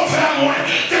sauver moins.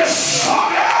 Te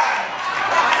sauver.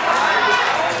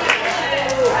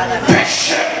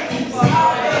 Péché.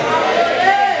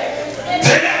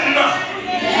 Ténèbres.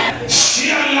 Si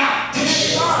elle la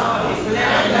descend.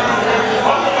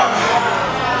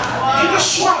 Il ne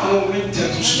soit pas une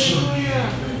tête tout ce soir.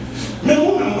 Mais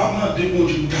vous-même, pas demander mon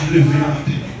Dieu de lever la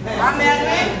matin.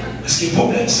 Amen. Parce que le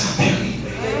problème, ça a péri.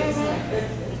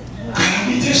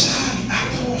 Calamité, ça a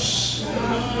atroce.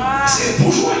 C'est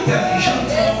toujours intelligent.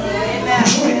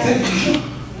 Toujours intelligent.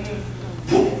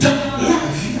 Pourtant, la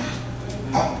vie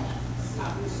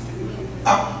a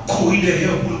couru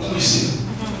derrière pour le connaître.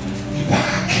 Il n'y a pas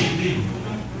qu'à crier.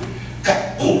 Qu'à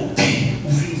côté,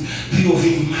 puis on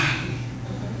vient mal.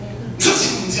 Ça,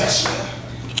 c'est une dire ça.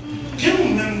 Bien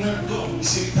nous-mêmes, nous dormons,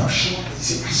 c'est ta choix,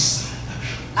 c'est pas ça.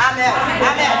 Amen.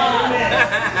 Amen.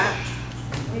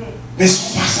 Mais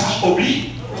son passage oblige.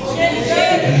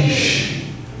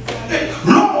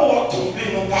 L'homme va tomber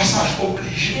dans le passage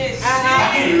obligé.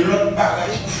 Parce que l'autre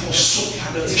bagage pour sauter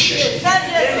à notre chercher. Est-ce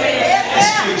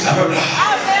que vous avez là?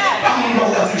 Par contre, on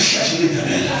va chercher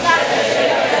l'éternel.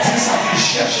 Dis ça, tu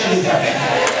cherches l'éternel.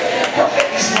 Quand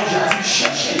l'église mondiale dit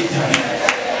chercher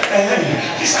l'éternel.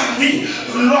 Qui ça me dit?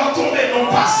 L'homme tomber dans le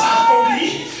passage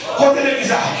obligé. Quand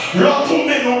l'église a l'homme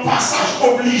tomber dans le passage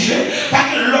obligé.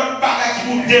 Parce que l'autre bagage qui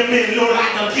vous démêle là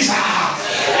dans qui ça?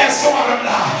 Est-ce qu'on va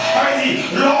là? On dit,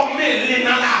 l'homme est dans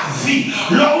la vie,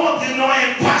 l'homme est dans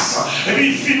l'impasse, et puis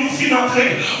il finit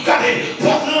entrer. Regardez,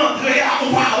 pour rentrer à ou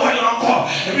pas encore,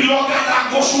 et puis l'on regarde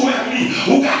à gauche ou à mi,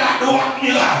 ou regarde à droite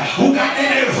miracle, ou regarde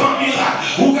devant miracle,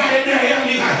 ou regarde derrière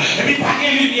miracle, et puis pas de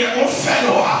lumière qu'on fait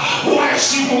noir, ou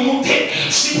si vous montez,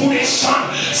 si vous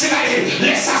descendez, c'est là,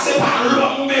 ça c'est pas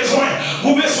l'homme ou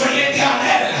besoin de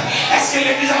l'éternel. Est-ce que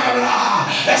l'église a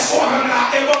là? Est-ce qu'on a là?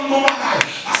 Et comme mon bagage.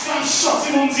 Je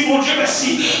senti mon dit, mon Dieu,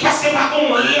 merci. Parce que ma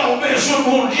on l'a besoin,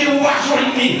 mon Dieu, ou à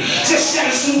joindre. C'est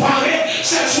celle sous parée,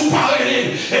 celle sous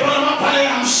parée. Et pendant ma parole,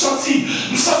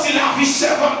 je me senti la vie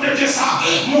servante de Dieu, ça,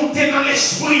 monter dans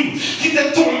l'esprit, qui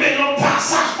était tombé dans le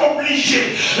passage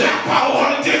obligé. La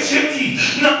parole de Dieu dit,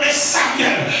 dans 1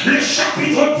 Samuel, le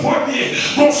chapitre 1er,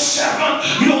 mon servant,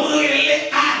 il aurait les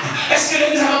ânes. Est-ce que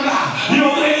l'église est là? Il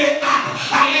aurait les ânes.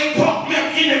 À l'époque, même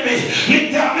bien aimé,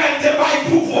 l'éternel te baille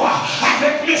pouvoir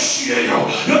avec monsieur.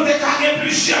 Ils ont déclaré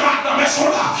plusieurs madames. Est-ce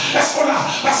qu'on l'a?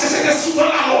 Parce que c'était sous dans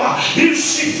la loi. Il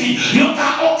suffit. Ils ont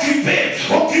occupé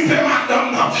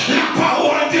madame. La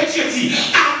parole de Dieu dit,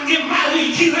 Anne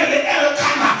Marie qui relève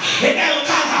Elkana. Et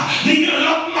Elkana, il y a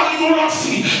l'autre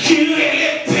fille qui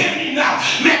relève Pénina.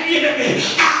 Mais bien aimé,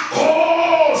 à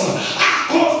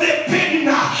cause de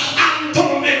Pénina, Anne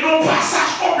tombée dans le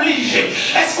passage obligé.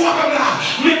 Est-ce qu'on va là?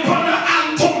 Mais pendant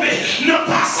Anne tombée dans le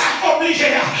passage obligé,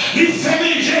 il fait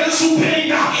manger sous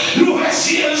Pénina, l'ouvre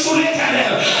ciel sous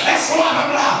l'éternel. Est-ce qu'on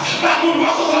va là? Par mon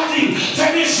doigt, on dit,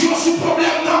 fais mes yeux sous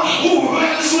problème, non, ouvre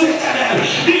sous l'éternel.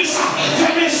 Dis ça,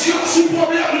 fais mes yeux sous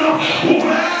problème, non,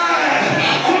 ouvre.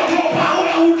 Quand on parle,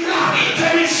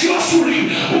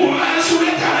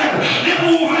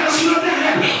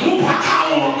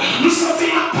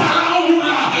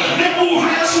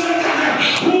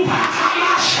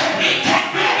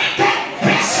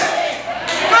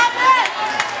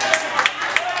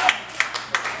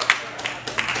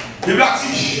 Il a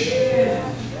dit,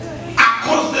 à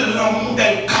cause de l'amour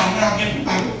d'El Kana,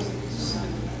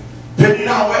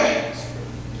 Pénina, ouais,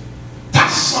 t'as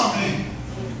semblé.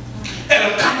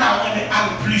 El Kana, ouais,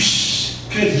 a plus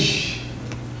que lui.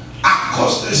 À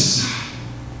cause de ça,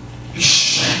 il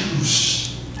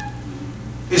jalouse.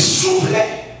 Et souffle,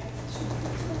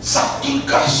 ça tout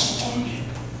le garçon combien.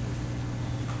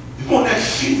 On est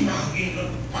film marié,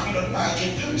 notre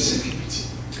marié de sécurité.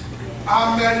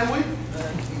 Amen, oui.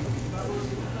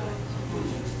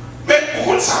 Mais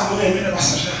pourquoi ça vous aimez le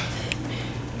passage là?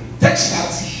 Le texte a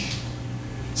dit,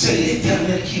 c'est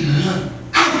l'Éternel qui rend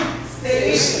âme.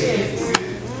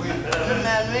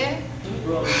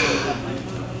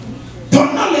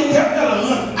 Pendant l'Éternel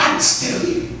rend âme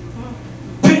stérile,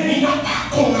 Pénina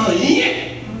pas qu'on a rien,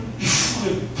 il faut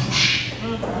le bouche.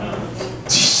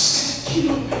 17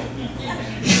 kilomètres,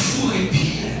 il faut le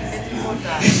pied,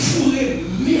 il faut le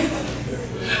merde.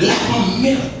 La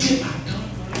merde est madame.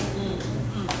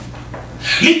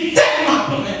 Il est tellement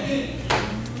brûlé,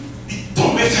 il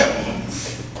tombe faire mon bouffe.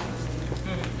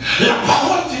 La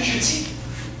parole de Dieu dit,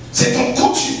 c'est ton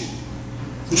coutume.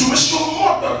 Je me suis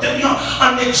mort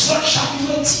en Exode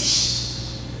chapitre 10.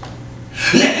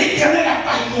 L'Éternel a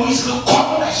pas Moïse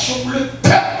recommandation pour le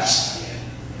peuple d'Israël.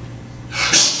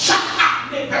 Chaque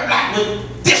année, le peuple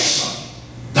descend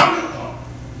dans le camp.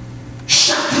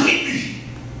 Chaque tribu,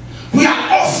 vous a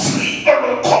offert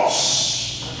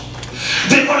l'holocauste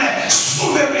devant les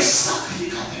souverains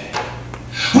sacrificateurs.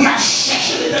 Vous a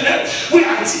cherché l'Éternel, vous a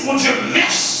dit, mon Dieu,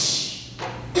 merci.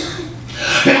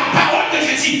 Mais la parole de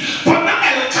Dieu dit, pendant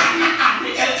El Kana a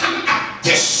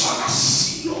descendu à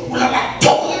Silo, où la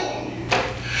torre.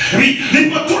 Oui, il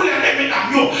peut tout les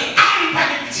mesdames, il pas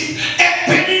de petit, et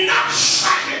Pénina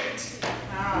chargé de petit.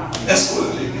 Est-ce que vous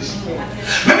avez l'église?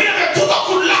 Mais il y avait tout au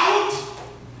coup de la route.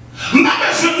 Mais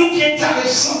je nous qui est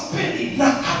intéressant, Pénina a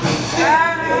fait.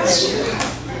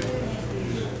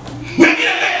 Mais il y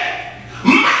avait,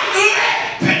 malgré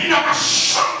Pénina a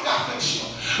changé d'affection,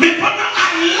 mais pendant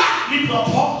Allah, il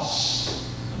propose.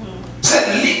 C'est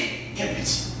lui qui est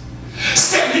petit.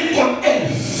 C'est lui qu'on est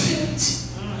petit.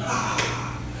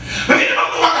 Mais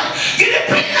il est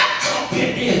pas campé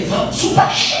devant, sous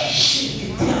pas chercher.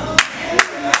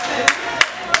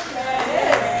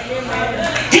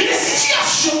 Il y a des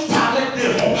situations parlées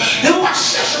devant, et on va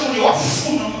chercher, on va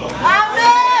fou dans le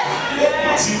Amen.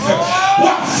 On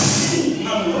va fou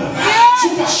dans le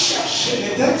sous pas chercher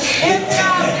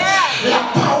l'éternel. La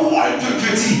parole de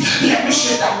Dieu dit, les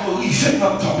messieurs d'amour, ils viennent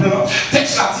dans le temple.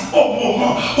 Texte a dit, au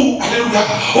moment où, alléluia,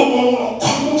 au moment où on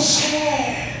commençait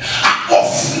à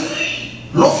offrir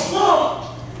l'offrande,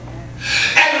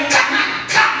 elle n'a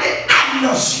gardé à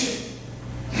nos yeux.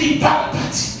 Il parle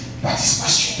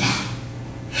participation pas.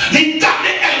 Il garde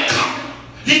elle garde.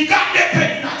 Il garde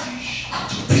Pénina à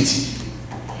tout petit.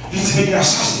 Il dit, mais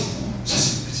ça c'est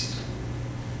petit.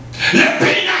 Le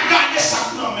Pénina garde ça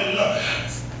maintenant.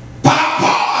 Par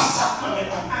rapport à ça,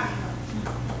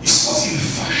 ils sont si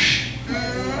fâchés.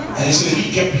 C'est lui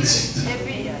qui est petit.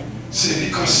 C'est lui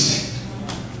qui est.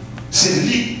 C'est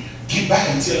lui qui va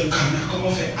dire le caméra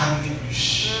comment faire amener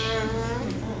plus.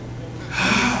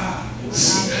 Ah,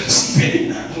 si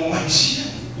Pénina mon haïtien,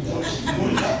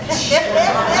 si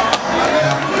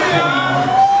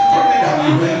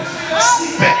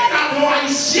Pénina mon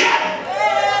haïtien,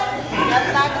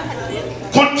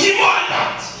 contre qui moi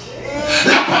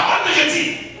la parole de Dieu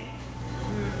dit,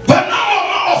 pendant le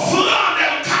moment offrant le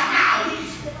Kana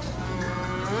arrive,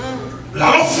 la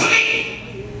offrir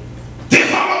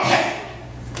devant le Père.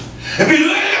 Et puis le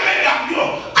mesdames,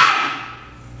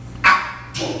 à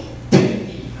ton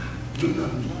Pénina de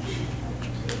l'homme.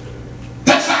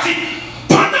 C'est-à-dire,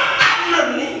 pendant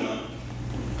l'anonyme,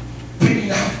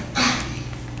 Pénina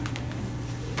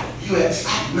il est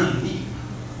anonyme.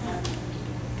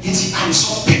 Il dit, ils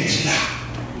sont petits là.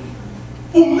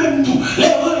 Ou même tout, les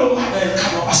relents de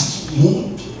Kana passent tout le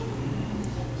monde.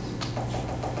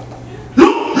 Le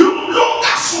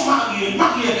garçon marié,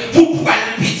 pour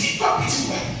aller petit, pas petit.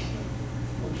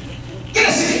 Il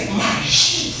a cette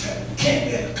magie, quelle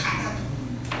belle Kana.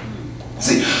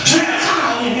 C'est, je n'ai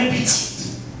pas rien petit.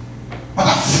 On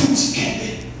a foutu qu'elle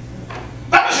est.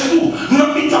 Pas que je dis, non,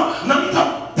 mi-temps,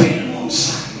 peinement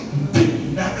ça,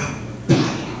 Pénina a parlé,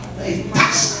 et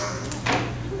tasse.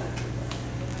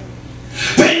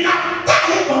 Pénina a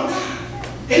parlé comme ça.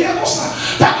 Et là, comme ça,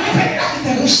 pas que Pénina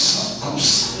était ressent comme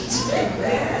ça.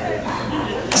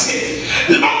 Parce que,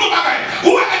 le monde de bagaille, où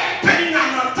est Pénina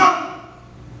l'entend,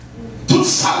 tout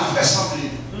ça le fait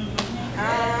sembler. Ah,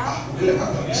 vous voulez pas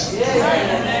entendre ça?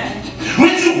 Mais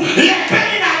les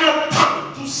Pénina l'entend,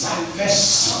 tout ça le fait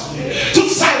sembler. Tout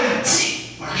ça le dit,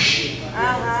 marcher.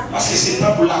 Parce que c'est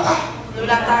pas pour l'attaque.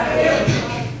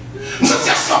 Nous sommes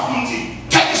stop pour nous dire,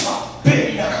 quel que soit le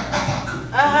pays qui attaque.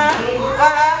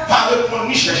 Pas répondre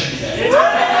ni chercher. Est-ce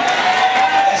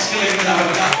que les gens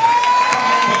ont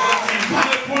pas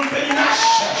répondre pays n'a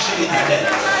cherché l'éternel.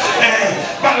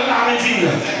 Par là, on dit,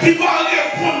 puis pas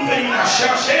répondre pays n'a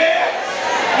cherché.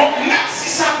 Donc, même si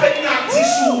ça pays n'a dit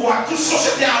sur toi, toute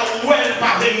société a oué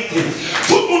par vérité.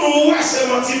 Tout le monde oué c'est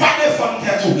menti, pas de femmes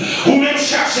tout. Ou même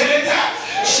chercher l'éternel.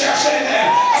 Cherchez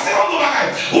l'éternel. C'est comme nous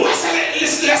bagaille. Ou laissez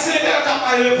l'éternel qui a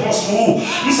pas de réponse pour vous.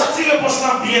 Nous sommes cette réponse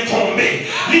bien tombée.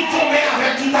 Il tombé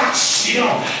avec toute action.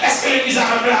 Est-ce que l'église a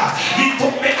même là? Il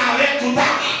tombé avec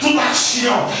toute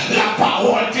action. La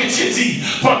parole que Dieu dit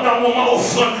pendant le moment où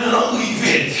offrande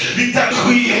l'arrivée. Il t'a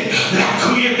crié. La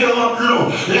crié devant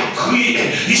l'eau. La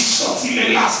crié. Il sortit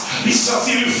les lasses. Il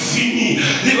sortit le fini.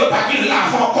 Il ne veut pas qu'il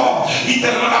lave encore. Il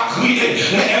tellement l'a crié.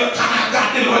 Mais elle a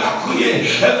gardé la crié.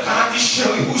 Elle a dit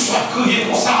chérie, où soit crié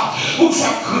comme ça. Où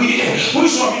soit crié. Où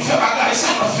soit vite faire bagarre. Ça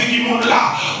ne fait du monde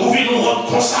là. Où vient nous rendre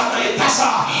comme ça dans l'état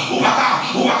ça. Où pas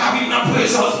vivre dans la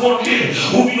présence de Dieu.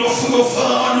 Où vient nous offrir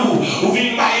en nous. Où vient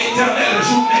nous éternel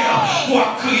journée. Où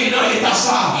crier dans l'état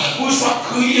ça. Où soit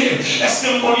crié. Est-ce que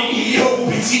mon humilié ou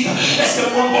petit? Est-ce que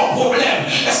mon bon problème?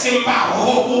 Est-ce que ma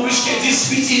robe ou plus que 10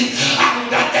 petits?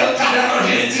 Elle cadre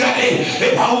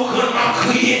et pas au grand m'a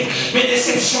crié. Mais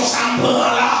déception ça me prend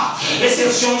là.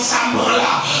 Déception ça me prend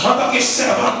là. En tant que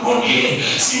servant de bon Dieu,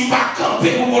 si je ne pas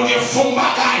camper pour mon Dieu, font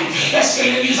bagaille. Est-ce que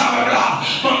l'église a même là?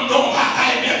 Pendant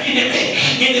bagaille bien bien-aimé,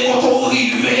 il y a des contours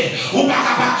rivés. Ou pas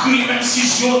capable de crier même si je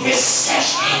suis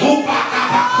sèche. Ou pas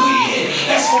capable de crier.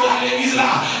 Est-ce qu'on a l'église là?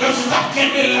 Même si tu as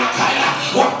quitté la caille là,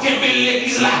 ou tu as quitté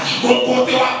l'église là, on compte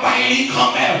à bailler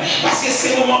quand même. Parce que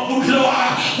c'est le moment pour de l'eau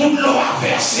à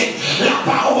verser.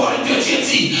 La parole de Dieu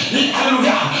dit,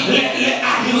 alléluia, les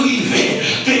arrivés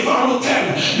devant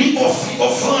l'autel, les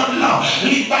offrandes là,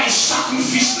 les bails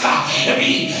sacrifices là, et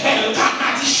puis elle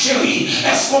a dit chérie,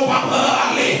 est-ce qu'on va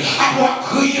aller à pouvoir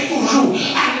crier toujours,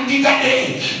 à nous dire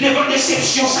devant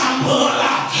déception, ça me prend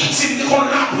là. Si on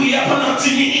l'a prié pendant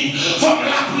 10 minutes, il faut que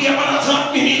la prière pendant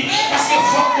 30 minutes, parce qu'il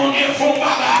faut qu'on ait fond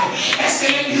bagaille. Est-ce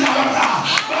que l'église a là?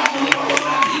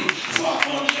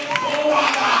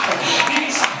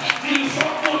 Il faut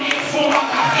qu'on y faut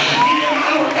il est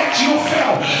malhonnête qui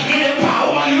offert il est pas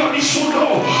au milieu du sous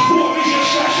l'eau pour obliger de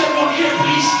chercher mon Dieu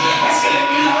plus est-ce que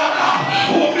l'église a là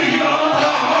pour obliger de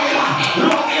rentrer là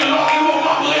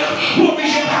pour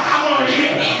obliger de pas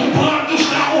manger pour prendre tout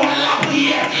cela pour la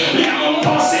prière les gens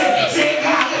pensent c'est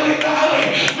carré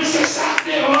mais c'est ça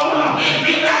devant là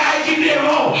il y a qui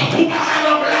devant pour pas aller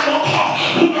là encore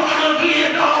pour pas aller prier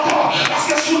encore parce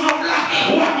que sous nom là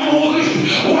on va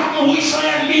mourir sans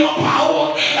ennemi en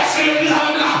parole. Est-ce que l'église a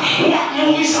là? Ou à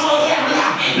mourir sans rêve là?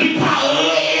 Il parle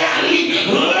réalité.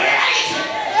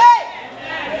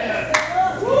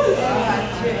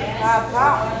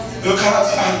 Le Canada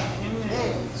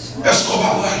dit, est-ce qu'on va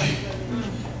aller?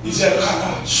 Il dit, le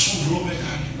Canada, s'ouvre le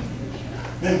mécanisme.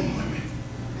 Même moi-même.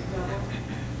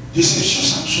 Déception,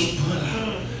 ça me surprend là.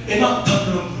 Et dans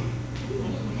l'homme,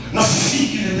 dans fille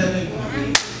qui est éternelle.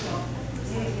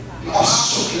 On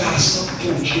se classe dans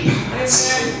ton Dieu.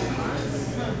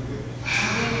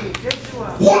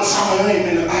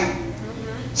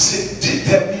 C'est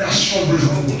détermination de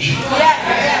jouer mon Dieu.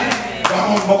 Par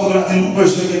contre, beaucoup de la télé, vous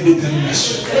besoin de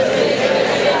détermination.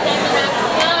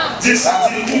 Dis ça,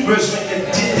 vous besoin de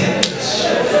détermination.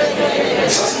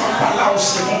 Ça, c'est pas là où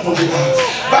c'est bon pour Dieu.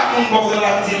 Par contre, beaucoup de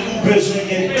la télé, vous besoin de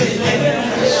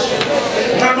détermination.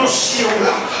 Dans nos dossier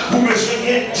là, vous besoin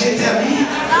de détermination.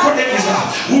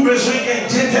 Vous besoin de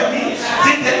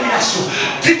détermination.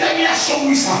 Détermination,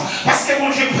 oui, ça. Parce que mon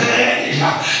Dieu prêt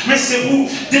déjà. Mais c'est vous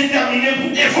déterminer, vous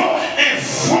devons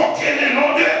invoquer le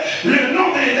nom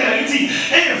de l'éternité.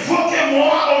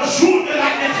 Invoquez-moi au jour de la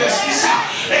détresse. Qui ça?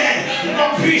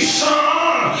 Mon puissant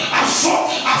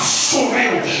à sauver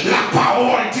la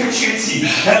parole de Dieu dit.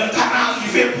 Elle est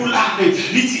arrivée pour l'année.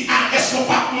 Il dit, est-ce qu'on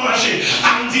va manger?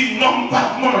 Elle me dit, non,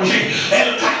 pas manger.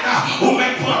 Elle ou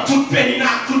même prendre toute pénina,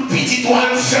 toute petite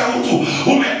toile, faire tout.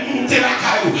 Ou même monter la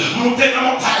caillou, monter dans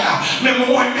mon taille là. Mais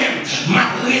moi-même,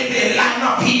 m'arrêter là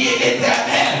dans le pied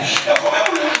éternel. Et comment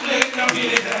vous l'avez dans le pied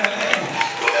éternel?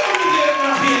 Comment vous l'avez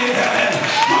dans le pied éternel?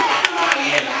 Comment vous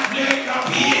l'avez dans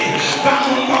le pied? Par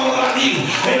mon mot de la vie,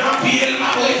 et dans le pied, il m'a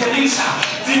arrêté, dit ça.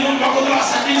 Dis mon mot de la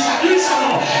vie, ça dit ça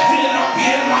non. Dis dans le pied,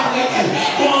 il m'a arrêté.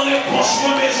 Pour réponse,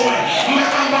 mon besoin. Mais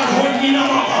quand m'a joué ni dans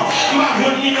maman, m'a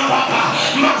joué ni dans papa,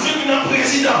 m'a joué dans le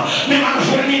président, mais m'a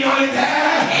joué ni dans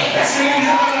l'éternel. Est-ce que l'église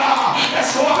est là?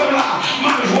 Est-ce qu'on va là?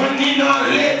 M'a joué ni dans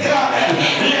l'éternel.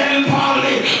 Elle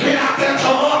parlait, et la tête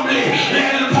tremblée.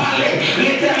 Elle parlait,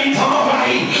 l'éternité en va.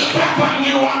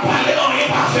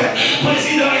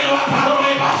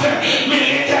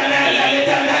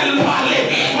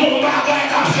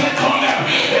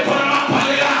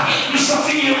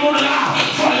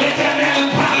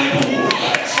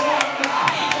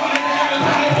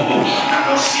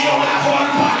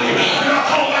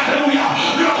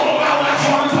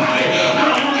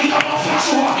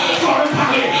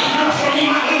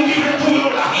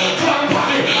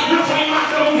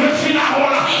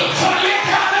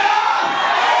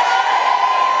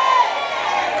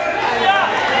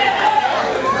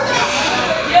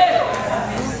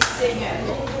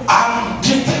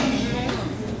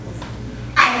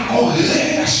 une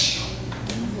révélation.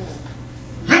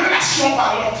 Révélation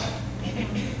par l'autre.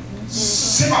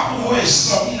 Ce n'est pas pour vous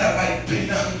examiner la baille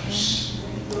pénance.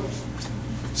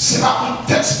 Ce n'est pas pour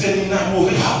texte pénal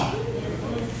mauvais.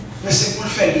 Mais c'est pour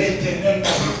faire l'éternel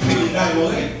pour le pénal.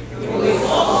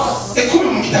 Et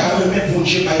comment qui t'a remis pour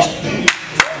Dieu par pénal?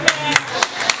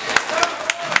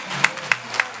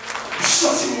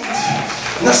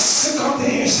 Dans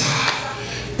 51 ça,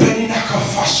 pénal qu'on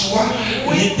fasse soi,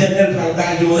 l'éternel va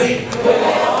l'adorer.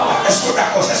 Est-ce que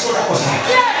d'accord? Est-ce que d'accord ça?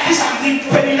 Qui ça dit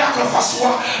pénal qu'on fasse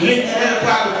soi, l'éternel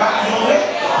va l'adorer?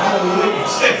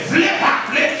 C'est vrai pas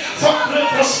plaît, faut que le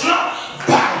poste là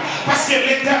parle. Parce que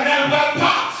l'éternel ne parle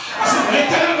pas. Parce que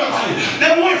l'éternel va parler.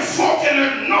 De moins, il faut que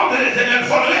le nom de l'éternel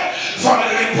faut le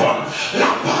répondre.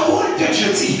 La parole de Dieu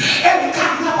dit, elle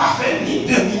n'a pas fait ni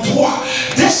deux ni trois.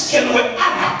 Dès qu'elle a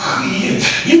crié,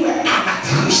 il a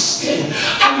attristé,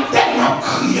 a tellement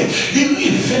crié,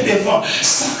 il fait devant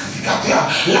sacrificateur,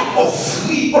 l'a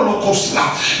offert holocauste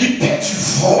là, il perd du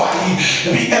froid, et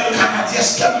puis elle a dit,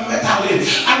 est-ce qu'elle met à aller,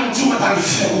 elle nous dit, on va le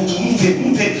faire, monter,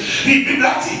 puis la Bible a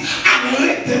dit,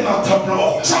 arrêtez dans le temple,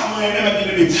 ça m'a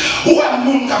même dit, où est le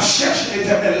monde qui cherche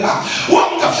l'éternel là, où est le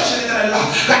monde qui cherche l'éternel là,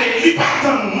 regardez, il n'y a pas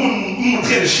tant de monde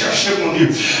montrer le chercher mon Dieu,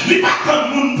 il n'y a pas tant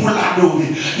de monde pour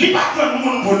l'adorer, il n'y a pas tant de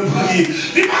monde pour le prier,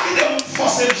 il n'y a pas tant de monde pour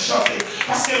forcer le chanter,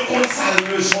 parce que le compte ça le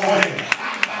besoin.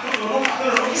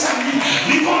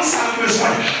 Il comme ça le besoin.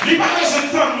 Il n'a pas besoin de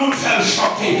temps de monde faire le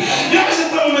chanter. Il n'a pas besoin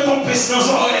de temps de mettre ton péché dans les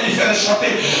oreilles et faire le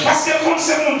chanter. Parce que comme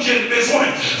c'est mon Dieu le besoin,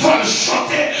 il faut le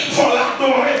chanter, il faut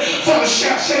l'adorer, il faut le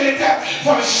chercher l'éternel, il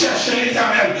faut le chercher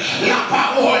l'éternel. La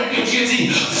parole de Dieu dit,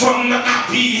 il faut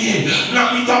l'appuyer dans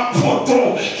le temps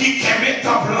poteau qui met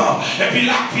en blanc. Et puis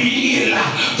l'appuyer là,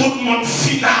 tout le monde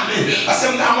finale. Parce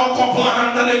que nous avons compris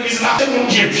dans l'église là, c'est mon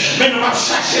Dieu. Mais nous allons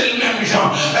chercher le même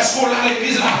genre. Est-ce qu'on a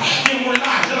l'église là? Et mon là,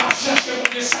 je vais chercher mon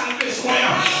Dieu, ça le besoin.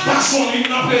 Par son lit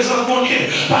dans la présence de mon Dieu.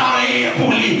 Par rien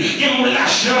pour lui. Et mon là,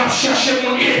 je vais chercher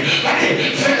mon Dieu.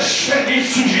 Regardez, fais des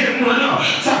sujets mon là.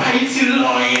 Ça va utile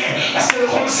rien. Parce que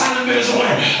comme ça le besoin.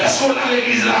 Est-ce qu'on a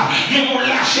l'église là? Et mon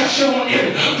là, chercher mon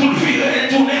Dieu. Pour le vivre et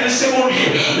tourner, c'est mon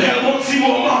Dieu. Les bons petits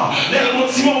moments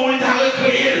où il t'a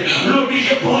recréé.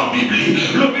 L'obligé pour la Bible.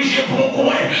 L'obligé pour un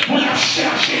coin. Pour la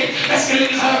chercher. Est-ce que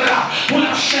l'église là? Pour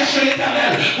la chercher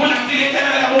l'éternel. Pour la dire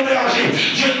l'éternel à mon berger.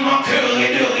 Je ne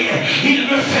manquerai de rien. Il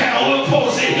me fait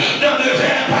reposer dans de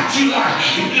verts pâturages.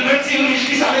 Il me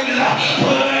dirige avec là.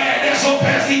 Près des eaux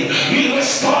paisibles. Il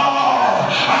restaure.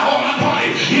 Avant ma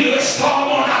parole. Il restaure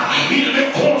mon âme. Il me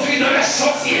conduit de les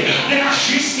sorciers de la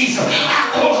justice.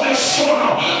 À cause de son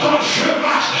nom. Quand je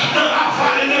marche dans la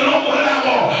vallée de l'ombre de la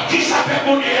mort. Qui s'appelle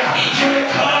mon Dieu. Je ne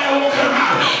crains aucun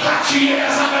mal. Car tu es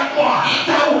avec moi.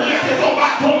 Ta houlette et ton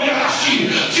bâton vers la chine.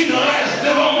 Tu ne restes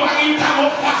devant moi. Il t'a mon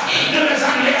face de mes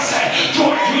adversaires. Tu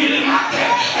huiles ma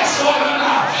tête. Est-ce qu'on va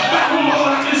là?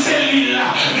 C'est lui-là.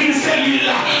 C'est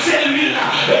lui-là. C'est lui-là.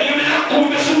 Et il m'a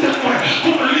coupé sous tête moi.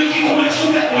 Pour lui qui coule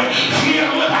sous tête moi.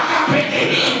 Fier-moi pas qu'à péter.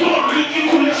 Pour lui qui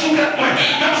coule sous tête moi.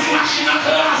 Même si machine à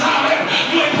classe avec.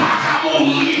 Moi pas qu'à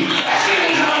mourir. Est-ce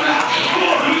qu'il est là?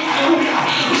 Pour lui qui coule.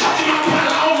 Vous sortez ma parole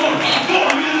là au monde. Pour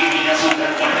lui qui est sous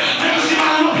tête moi. Même si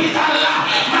mal à l'hôpital là.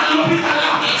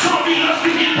 Sans bilan ce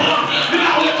qu'il prend. Mais là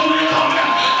on est tourné quand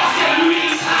même. Parce que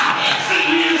lui ça. C'est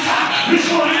lui ça. Lui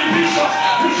sont les puissances.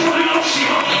 Lui sont les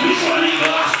occidents. Lui sont les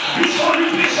grâces. Lui sont les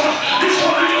puissances. Lui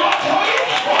sont les autorités.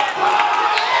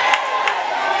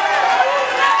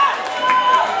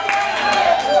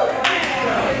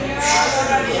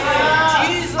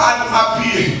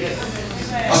 Appuyer.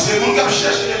 Parce que mon cap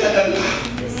cherche l'éternel là.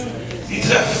 Il est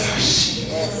très facile.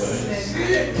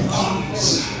 Pour comprendre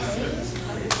ça.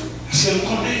 Parce qu'elle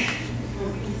connaît.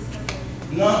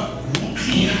 Non, mon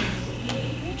client.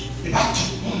 Et pas tout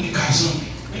le monde est casé.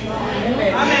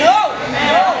 Amen.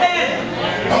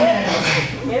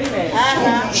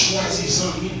 On choisit les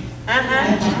amis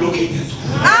pour bloquer des trous.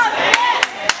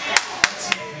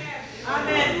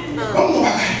 Amen.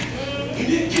 Il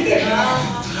est déjà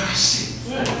tracé.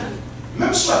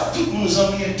 Même soit tous nos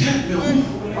amis étaient, mais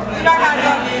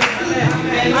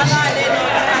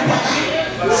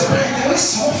c'est pas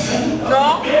intéressant, en fait. Non.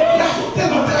 La route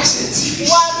tellement tracée, c'est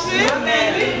difficile.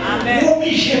 On est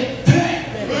obligé de peur.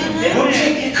 On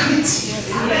est critique.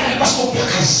 Parce qu'on peut pas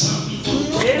tout.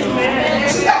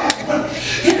 C'est là où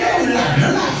il est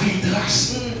la vie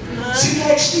tracée. C'est là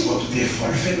que tout est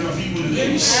folle fait dans la vie pour le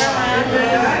réussir.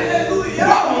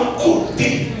 Là, on côté,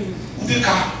 ou des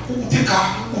cas,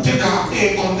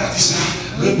 et comme ça,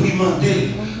 réprimander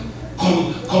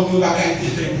comme le bagage de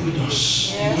faire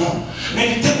prudence. Non. Mais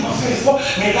il est tellement fait fort,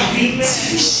 mais la vie est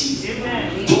difficile.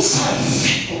 Tout ça est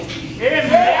fait compliqué.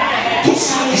 Tout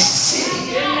ça est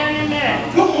serré.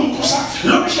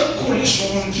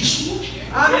 monde qui souffre.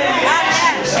 Amen.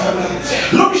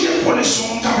 L'objet de prendre son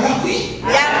monde comme la oui.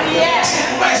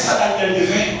 C'est pas ça Daniel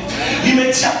devait.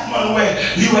 Immédiatement,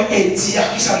 il va aider qui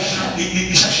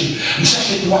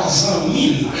cherchait 300 000.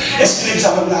 Est-ce que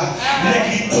l'examen là,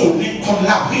 il connaît qu'on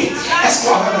l'a pris? Est-ce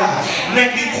qu'on va là, il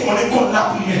connaît qu'on l'a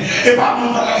pris? Et pas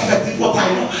mon la fête du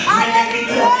portail, non? Mais il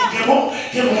connaît que bon,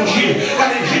 que mon Dieu. Quand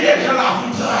j'ai des gens là,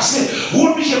 vous tracez, vous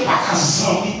n'obligez pas qu'à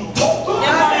s'en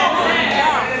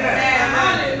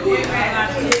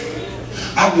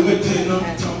Alléluia, dans le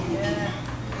temps,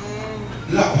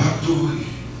 la pardonne,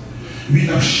 il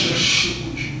a cherché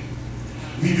mon Dieu.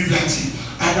 Il lui a dit,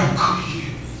 elle a crié,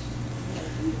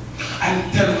 elle a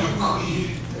tellement crié,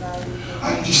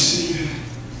 elle a dit Seigneur,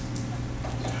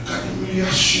 quand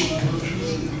l'humiliation de Dieu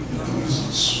dans les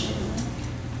enfants,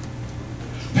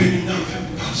 Pénina fait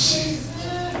passer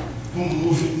pour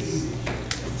mauvais niveau.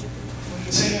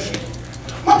 Seigneur,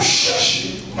 je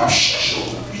cherche au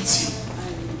petit.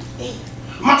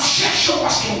 Je cherche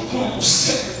parce qu'on connaît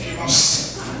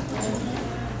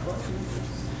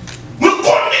je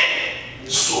connais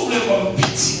sous le bon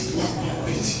petit.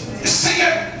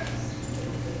 Seigneur,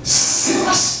 c'est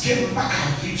parce qu'elle n'a pas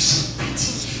vivre ce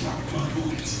petit qui va prendre le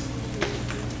petit.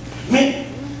 Mais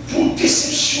pour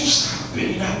déception, ça a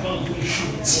peine d'abandonner le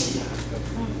chantier.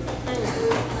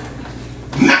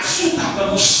 Même si tu as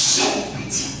un seul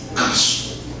petit garçon,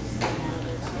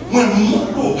 moi,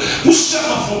 vous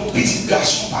seulement vos petits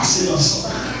garçons passer dans son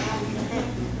travail.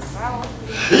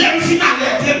 L'homme final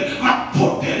m'a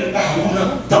porté le baron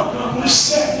dans le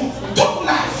cerveau toute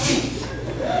la vie.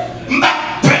 M'a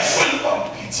besoin de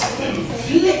petit,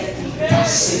 je voulais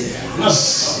passer dans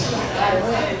son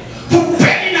travail. Pour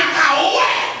périr la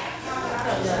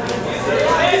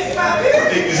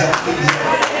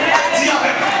dis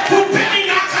avec pour périr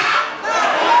la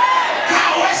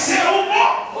c'est au bon.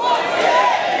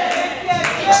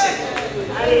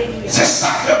 C'est ça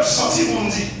que je senti pour me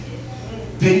dire.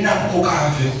 Pénina pour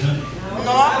avec.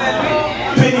 Non.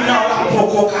 Pénina la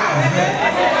pour avec.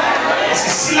 Parce que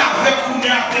si la avec vous n'y a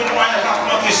témoigné à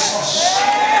notre sens.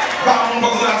 Par mon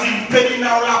bon a dit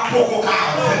Pénina la pour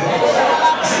avec.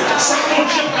 Ça mon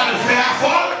Dieu va le faire à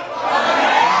folle.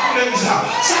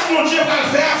 Ça mon Dieu va le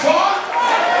faire à folle.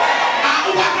 Ah,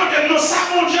 ou pas non, ça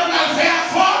mon Dieu va le faire à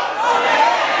folle.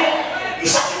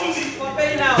 Ça qui me dit.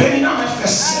 Pénina a fait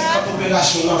 50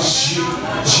 opérations dans Dieu.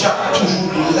 Dieu est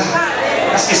toujours là.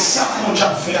 Parce que ça mon Dieu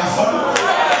fait à folle.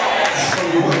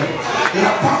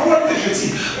 La parole que je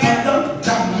dis, pendant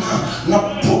que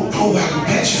notre poteau a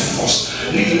perdu force,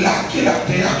 il a laqué la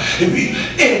terre, et puis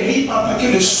Élie, en tant que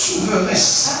le souverain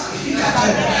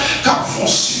sacrificateur, qui a fait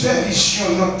supervision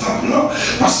dans le temple,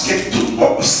 parce que tout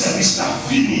le service a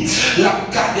fini, la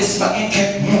garde, c'est pas quelqu'un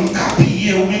qui a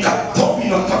pillé ou qui a dormi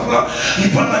dans le temple, et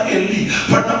pendant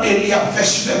Élie a fait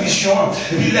supervision,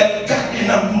 et puis il a gardé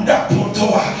dans le bout de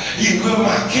poteau, il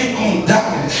remarquait qu'on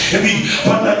dame, et puis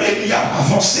pendant Élie a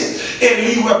avancé,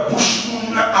 Élie a bouche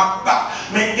à bas,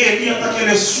 mais Élie en tant que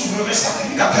le souverain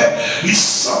sacrificateur, il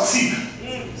sentit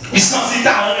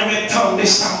dans le temps de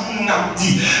ça, on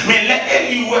dit, mais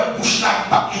Élie a bouche là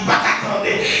bas, il ne va pas attendre,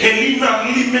 Élie dans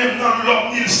lui-même, dans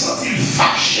l'homme, il sentit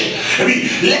fâché, et puis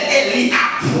Élie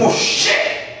approché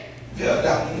vers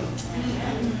Dame.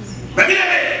 Mais bien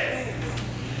aimé,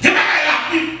 je ne vais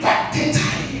pas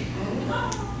détailler,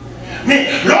 mais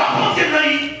lorsqu'on est dans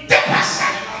le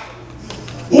dépassage,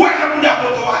 où est le monde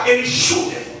et il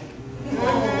choute.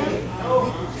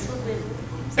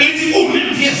 Et il dit, où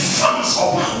même vieille femme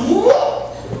sont pas.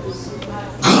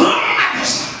 Grand matin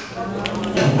ça.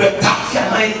 Où est ta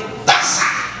fille est tassa.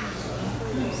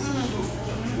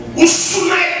 Où sous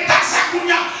la tassa qu'on y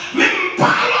a, même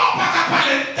parlant, pas qu'à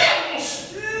parler tellement.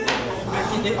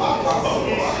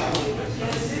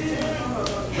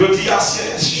 Je dis à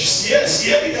si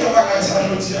elle était en vacances,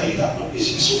 je dis à il a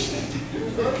obligé de souffler.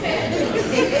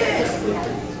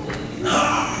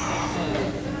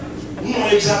 Nous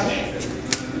examen.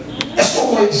 Est-ce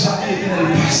qu'on va examiner dans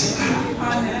le passé?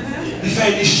 Il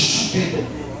fait des soupers.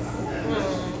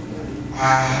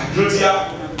 Je dis à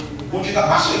bon Dieu, tu n'as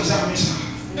pas fait examen ça.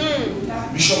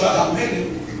 Michel l'a amené.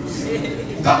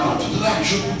 Dans toute la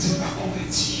je ne dis pas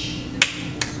converti.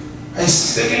 Et si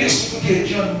c'est que l'esprit que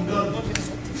Dieu nous donne,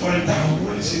 il faut le temps,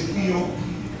 c'est prier.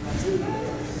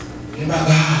 Et ma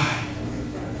bagaille.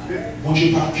 Bon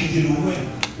Dieu pas quitter le web.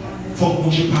 Il faut que mon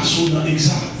Dieu passe dans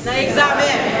l'examen. Dans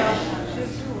l'examen.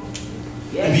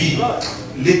 Et puis,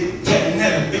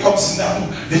 l'éternel, et comme si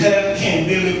l'éternel qui a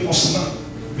une réponse,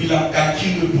 il a gagné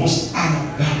une réponse à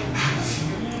la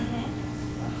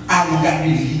à nous garder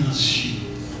les dans les yeux.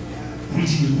 Pour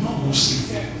dire non, mon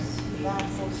Seigneur, pas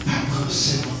prendre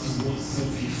seulement de moi pour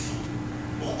vivre.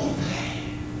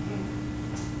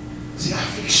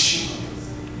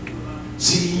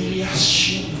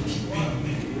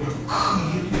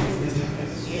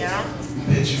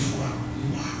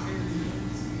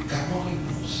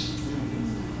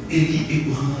 Élie est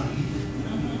grand.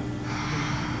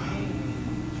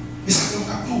 Et ça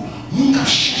fait tout. Mon gars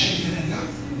cherche là,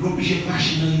 l'obligé de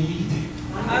marcher dans l'humilité.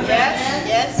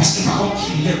 Parce que par contre,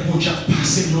 il est bon Dieu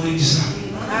passer dans l'église.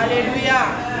 Alléluia.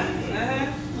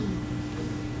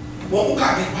 Bon, on a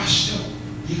des pasteurs,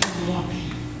 il est moins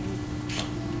pire.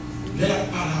 Il n'est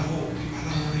pas là,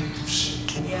 tout seul.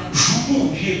 Joue mon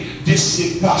Dieu de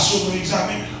ces passions dans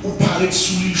l'examen, ou parler de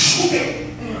sous lui, shooter.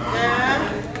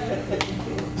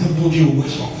 Pour mon Dieu, où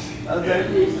est-ce qu'on fait?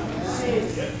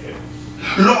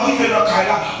 L'homme qui fait le cas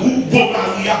là, ou bon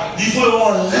Maria, il faut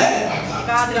qu'on l'aide.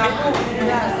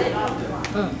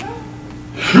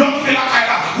 L'homme qui fait la caille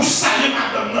là, ou salue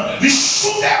madame, il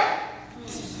shooter.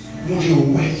 Mon Dieu,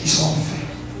 où est-ce qu'ils sont faits?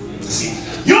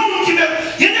 Il y a un monde qui même,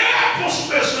 il y a une réponse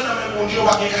personnelle, mais mon Dieu, on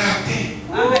va bien caractère.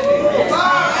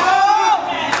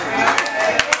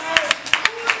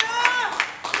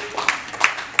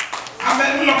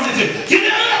 Amen. Il y a une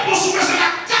réponse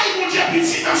personnelle, caille, mon Dieu,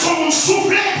 petit, même son monde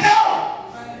souffle.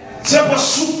 C'est pour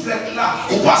souffler là,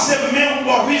 ou passer même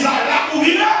pour visage là, pour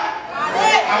vivre.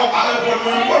 Alors, pas répondre,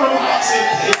 moi, on va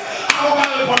accepter. Alors, pas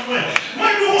répondre, moi,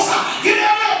 nous, ça, il y a une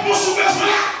réponse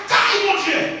personnelle, caille, mon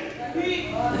Dieu.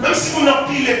 Même si vous n'avez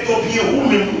pile les topiers, ou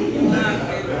même.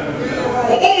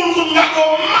 On nous a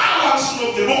mal sur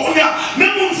nos pieds.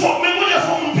 Même on faut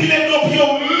pile les topiers,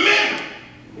 même.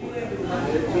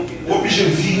 Obligé de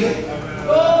virer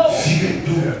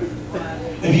d'eau.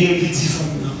 Et bien, il dit,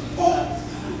 oh,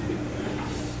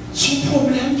 son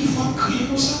problème qu'il faut crier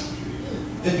comme ça.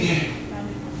 Eh bien,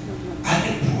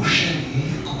 l'année prochaine, il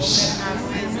est comme ça.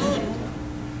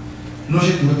 Non,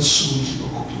 je dois être sourd, je dois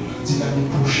comprendre. Dis l'année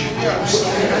prochaine, il est comme ça.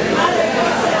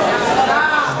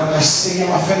 On va essayer,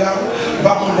 on va faire là.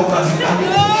 Par contre, on va dire l'année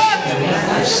prochaine, il est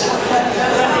comme ça.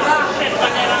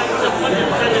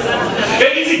 Et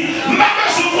il dit, même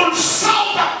si on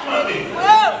sort à demander,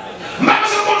 même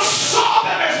si on sort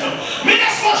de maison, mais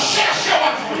laisse-moi chercher à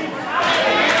voir.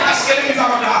 Est-ce que l'église a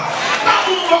là? Par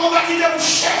contre, on va dire vous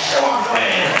chercher à voir.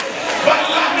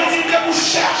 Voilà, mais dit vous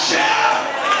chercher.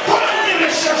 Comment on veut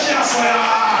chercher à soi?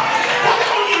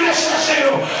 Comment on veut chercher?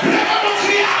 Lève-moi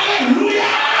crier alléluia.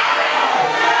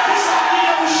 Vous savez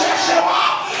vous chercher à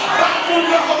voir. Par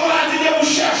contre, on va dire vous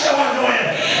chercher à voir.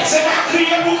 C'est pas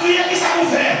crier pour crier, qui ça vous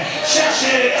fait?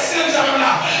 Chercher, est-ce que vous avez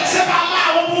là? C'est pas là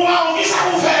au pouvoir, qui ça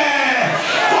vous fait?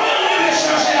 Comment vous voulez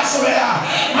chercher la semaine?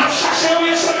 Je cherche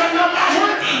une semaine, non pas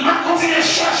jouer. Je continue à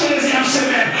chercher les deuxième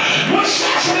semaine. Je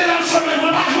cherche les deuxième semaine,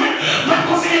 non pas jouer. Je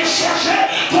continue à chercher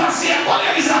troisième,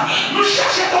 je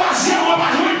cherche troisième, non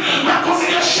pas jouer. Je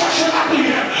continue à chercher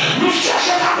quatrième. Je cherche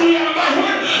quatrième, non pas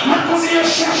jouer. Je continue à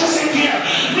chercher cinquième.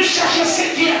 Je cherche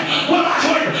cinquième, non pas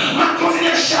jouer. Je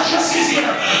continue à chercher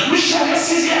sixième. Je cherche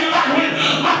sixième, non pas jouer.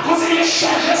 Je continue à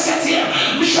chercher septième.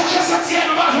 Je cherche septième,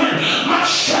 non pas jouer. Je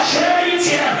cherche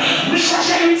huitième. Je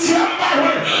cherche huitième, non pas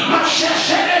jouer. Je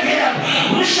cherche neuvième.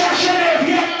 Je cherche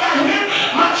neuvième, non pas jouer.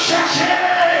 Je cherche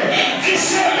 10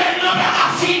 semaines, non pas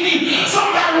fini. Sans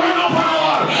barouer nos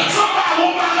paroles. Sans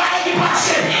barouer nos bagages qui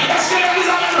passent. Est-ce que l'église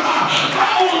a même pas?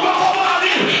 Barouer nos paroles,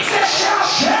 c'est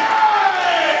chercher.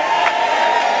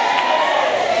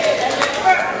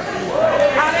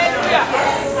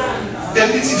 Et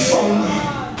les petites femmes,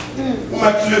 on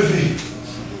m'a levé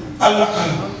à la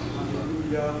calme.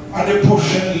 Année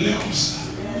prochaine, il est comme ça.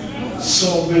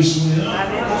 Sans besoin.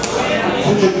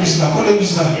 Pour l'église là, pour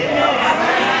l'église là.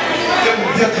 Et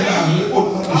vous déclarez au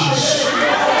nom de Jésus.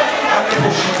 Année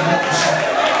prochaine, il est comme ça.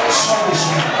 Sans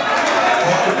besoin.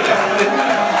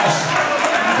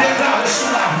 Déclarez sur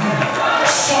la vie.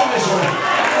 Sans besoin.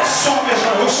 Sans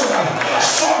besoin.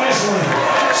 Sans besoin.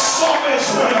 Sans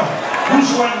besoin. Vous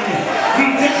joignez,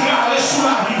 vous déclarez sous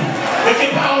la vie, et que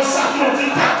par ça nous dit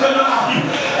dans la vie,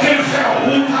 qu'elle fait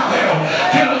route avec vous,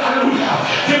 qu'elle alléluia,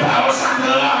 que par ça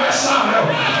nous lave ça avec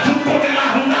vous, tout côté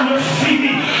la route a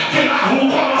fini, que la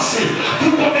route commence,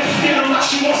 tout côté fier la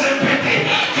chimose pété,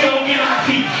 que on vient la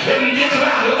vie, et nous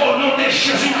déclare au nom de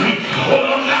Jésus-Christ, au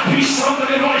nom de la puissance de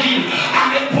l'évangile,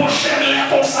 l'année prochaine,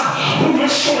 les comme ça, vous me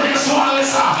changer soirée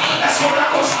ça, est-ce qu'on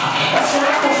a comme ça, est-ce qu'on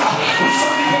a comme ça, vous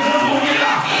sentez que vous êtes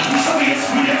là, vous savez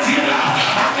l'esprit de Dieu là,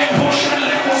 l'année prochaine,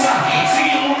 les comme ça, si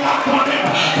on n'a pas de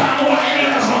pas nous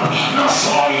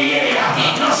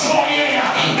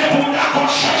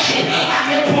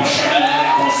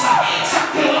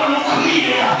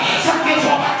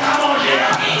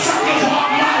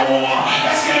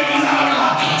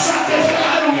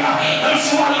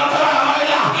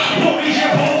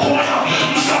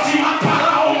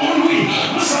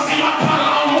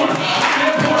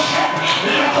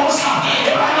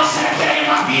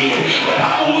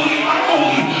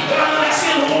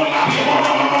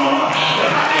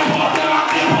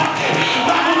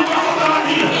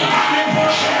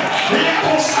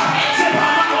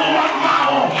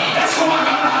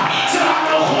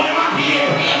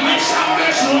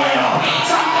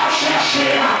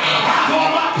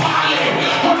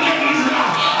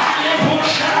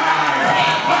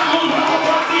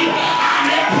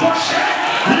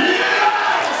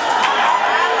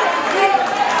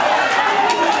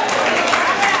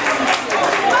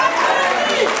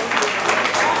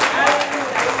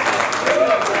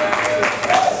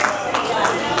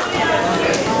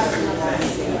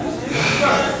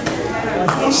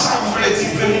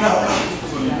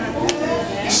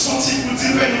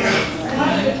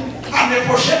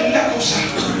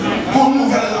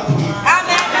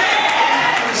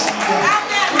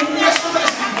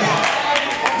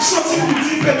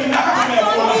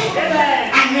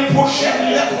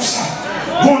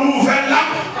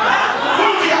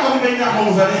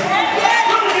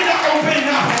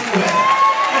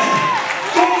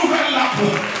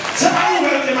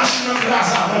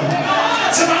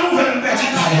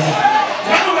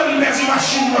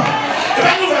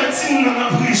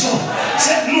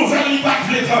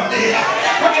attendez.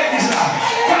 Quand l'église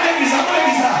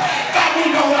là, pas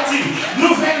mon voiture,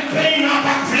 nouvelle pays n'a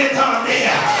pas voulu attendre.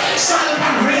 Ça n'a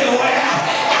pas voulu,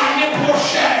 l'année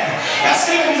prochaine. Est-ce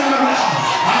que l'église là,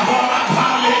 avant de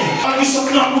parler, ils sont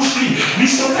dans la bouche, ils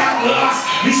sont à grâce,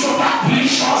 ils sont à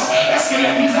puissance. Est-ce que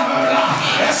l'église là,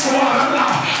 est-ce qu'on va là,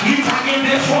 il n'y a pas de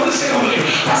défaut, c'est vrai,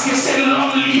 parce que c'est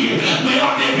l'homme lié, mais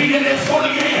en début de défaut,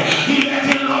 il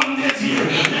est l'homme de Dieu.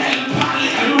 Elle parle,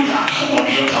 alléluia, on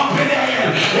est campé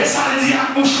derrière, et ça dit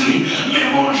à bouche, mais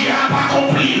mon Dieu n'a pas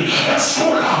compris. Est-ce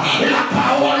qu'on a la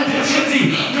parole de Dieu dit,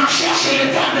 nous cherchons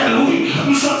l'éternel, oui,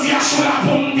 nous sommes dit à cela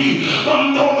pour nous dire,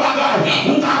 comme dans le bagage,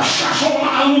 ou t'as cherché au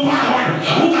mal ou pas loin,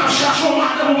 ou t'as cherché au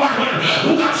mal ou pas loin,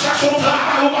 ou t'as cherché au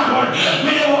travail ou pas loin,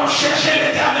 mais on va chercher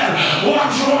l'éternel, on va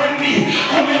jouer une vie,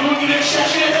 combien de gens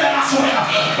chercher l'éternel à soi,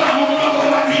 pas mon nom qu'on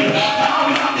va dire, pas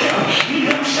regarder, il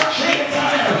vient chercher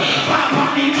l'éternel, pas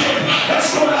paniquer,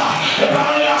 est-ce qu'on a, et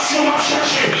par relation à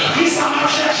chercher, qui ça m'a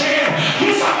cherché, qui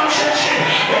ça m'a cherché,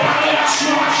 et par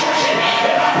relation à chercher,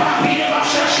 et par papier m'a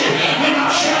cherché, mais m'a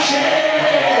cherché,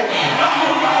 pas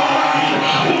mon nom qu'on va dire,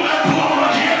 ou maintenant mon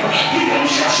Dieu, qui vient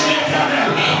chercher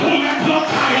l'éternel, ou maintenant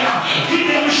qui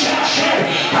vient me chercher,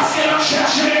 parce qu'elle a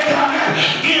cherché l'éternel,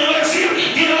 il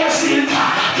résultat,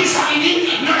 qui ça dit,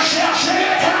 me chercher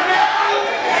l'éternel.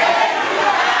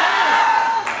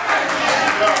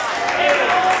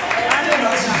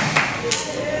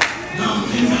 Non,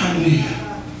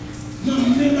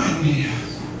 même année,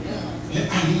 les années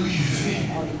arrivées,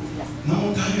 non,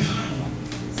 t'arriveras.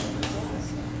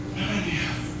 Même année,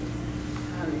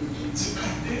 c'est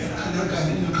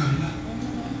regardez,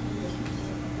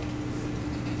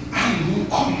 nous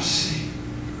commencer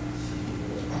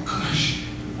à cracher,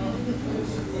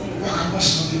 on va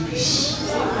commencer à épices.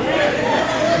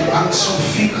 Avec son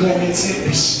fils, grand métier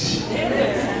épices.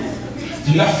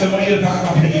 Il a fait manger le parc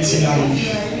à pénétrer la vie.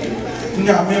 Il y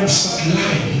a même cette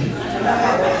live.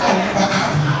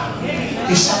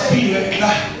 Et ça pile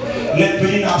là, les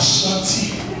pays n'ont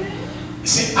senti.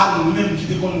 C'est à nous-mêmes qui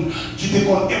te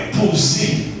imposer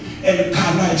El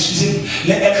Cana, excusez-moi,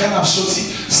 les El Cana sorti,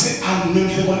 c'est à nous-mêmes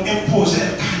qui te imposer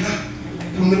El Cana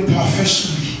pour ne pas faire sur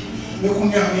lui. Mais qu'on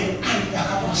y a mis un pas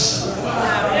penser.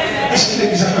 Est-ce que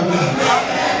l'église a là?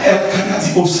 El Cana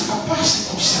dit, oh, ça va passer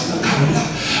comme ça, le Cana là,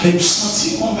 et me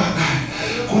sentir qu'on va gagner.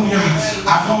 Qu'on y a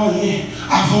avant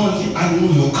à New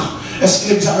York. Est-ce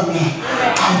que l'examen là?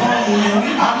 Avant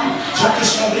c'est une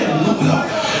question de New York.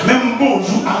 Même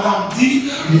bonjour à Mardi,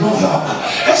 New York.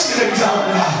 Est-ce que l'examen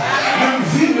là? Même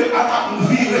vivre à la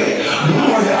vivre New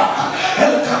York. Elle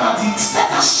a dit, c'est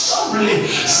assemblé,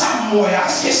 ça moya,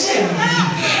 est-ce que c'est lui?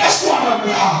 Est-ce qu'on va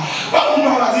là?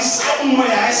 On a dit, ça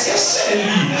moya, est-ce que c'est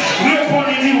lui?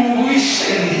 Répondez-lui, oui,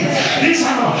 c'est lui. Dis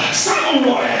non, ça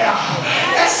moya,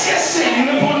 est-ce que c'est lui?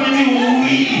 Répondez-lui,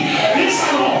 oui. Dis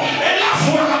non, et la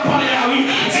foi a parlé à lui,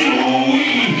 dis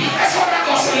oui. Est-ce qu'on a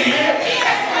conseillé?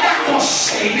 On a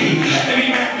conseillé. Et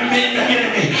puis,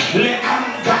 les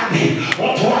âmes gardées,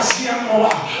 au troisième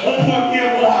mois, au premier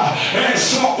mois, elles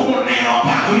sont condamnées en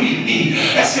Paris.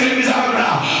 Est-ce que les misérables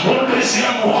là, au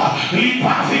deuxième mois, ils ne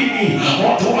pas fini,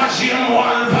 au troisième mois,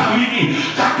 ils ne pas fini,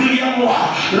 quatrième mois,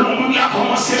 l'homme a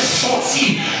commencé à sortir.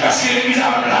 Est-ce que les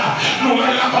misérables là, nous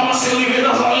a commencé à arriver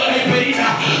dans un pays là,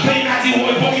 pays a dit,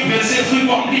 oui, pour qu'il pèse ses fruits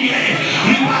comme lui,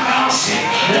 il va avancer,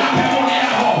 la paix on est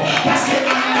avant, parce que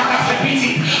Anne n'a pas fait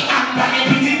petit, Anne n'a pas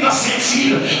petit dans cette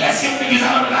île. Est-ce que les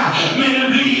misérables là, mais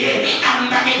l'oublier, Anne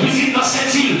n'a pas petit dans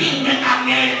cette île, mais Anne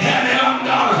est éternelle en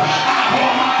dedans.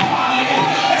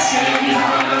 Est-ce que l'église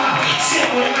là, c'est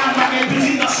vrai qu'on va être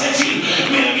petit dans cette île,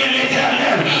 mais il y a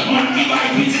l'éternel, mon qui va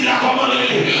être petit là comme on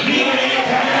est, il y a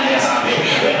l'éternel des amis,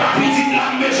 et pas petit là,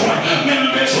 besoin, même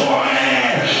besoin,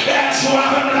 est-ce qu'on va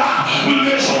là,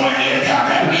 besoin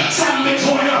l'éternel, ça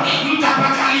besoin, nous n'avons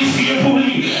pas qualifié pour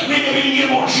lui, mais depuis que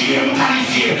mon Dieu nous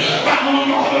qualifié, par mon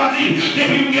nom on va dire,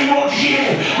 depuis que mon Dieu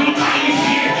nous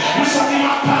qualifié, nous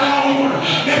sentiments par là au monde,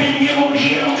 depuis que mon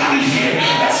Dieu nous qualifié,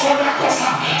 est-ce qu'on a comme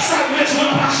ça? Ça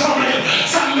besoin pas changer,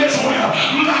 ça besoin,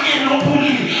 m'agir non pour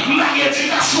lui, m'agir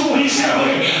éducation pour lui, c'est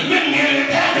vrai, mais nous avons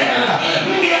l'éternel,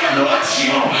 nous avons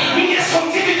l'adoration, nous avons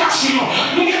sanctification,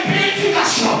 nous avons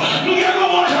purification, nous avons le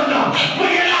monde, nous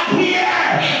avons la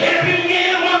prière, et puis nous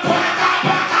avons le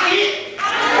pacali.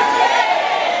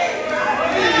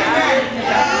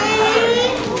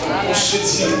 On se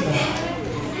tient moi,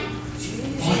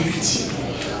 on lui dit,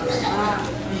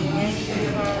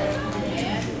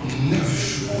 9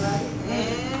 jours.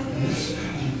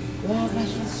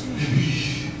 Et puis,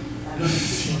 le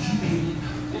figuier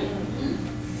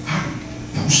a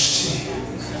poussé.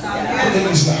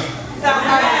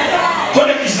 Quand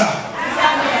l'église là,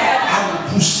 a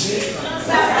poussé,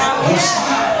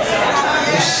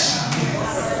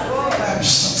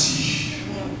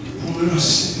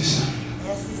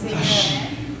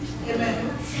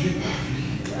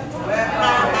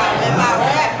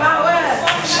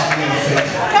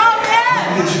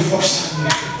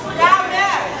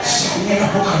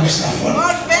 la folle.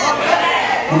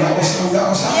 Vous la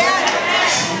ça.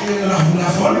 La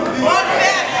folle.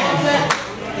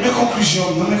 Mes conclusions.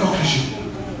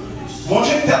 Mon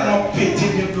Dieu est tellement pété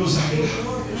de blouses là.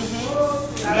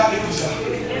 Là, les blouses là.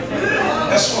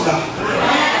 Est-ce qu'on l'a?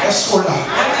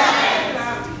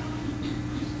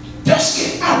 Parce que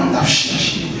on a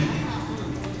cherché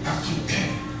à tout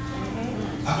cœur,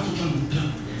 à tout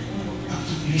temps, à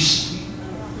tout l'esprit.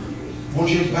 Mon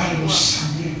Dieu va nous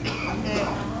saluer.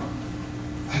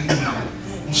 Alléluia.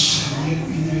 Nous saluer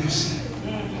universel.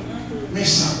 Mais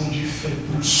ça, mon Dieu fait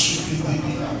pour le souffler dans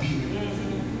la vie.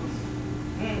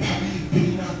 Parmi les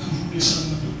pays, il a toujours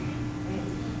descendu.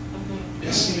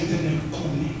 Est-ce que l'Éternel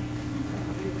connaît?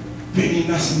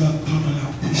 Pénina, c'est maintenant dans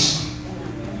la descente.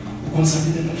 Vous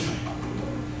constatez de notre frère.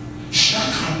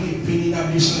 Chaque année, Pénina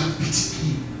descend la petite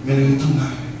fille, mais elle retourne à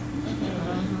elle.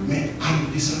 Mais elle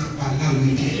ne descend pas là où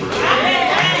il est.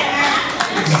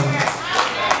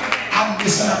 Elle ne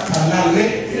descend pas là où il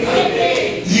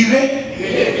est.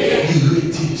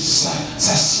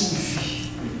 Ça signifie,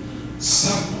 ça,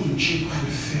 mon Dieu va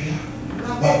le faire,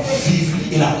 va vivre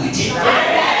et la retirer.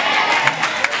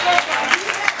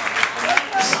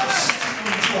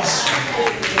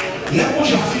 Là, moi,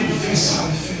 j'ai fait de faire ça,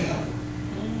 le faire.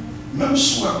 Même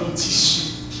soit un tissu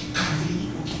qui caville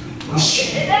ou qui peut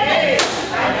questionner.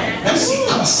 Même si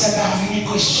quand ça va venir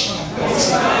questionner,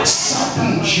 ça,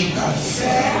 mon Dieu va le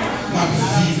faire, va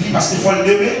vivre, parce qu'il faut le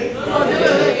lever.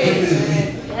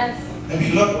 Et puis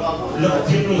l'autre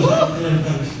diplôme, va le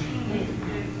faire.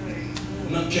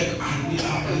 Dans quelques années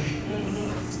après,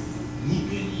 ni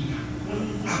Pénina,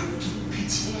 à tout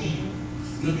petit,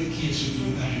 nous qui est celui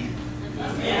de la vie.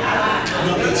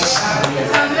 Nos petits Samuel.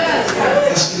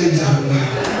 Est-ce que l'église a là?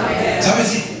 Ça veut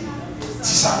dire,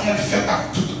 si Samuel fait à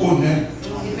tout honneur,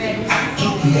 à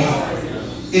toute loi,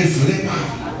 et vraiment,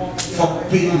 il faut que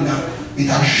Pénina est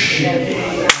acheté.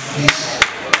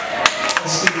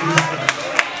 Est-ce que l'église a là?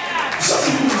 Ça,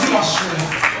 c'est pour nous dire la soirée.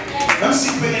 Même si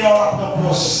Pénina a la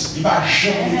place, il va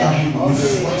jamais étager de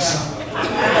foi ça.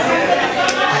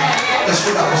 Est-ce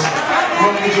que d'accord ça?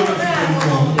 Comme les gens veulent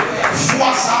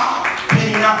foi ça.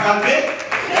 Pénina calmé,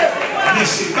 mais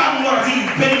c'est pas moi qui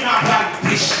Pénina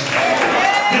calmé.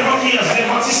 Devant qui est-ce?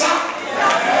 Devant ça?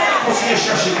 Continuez à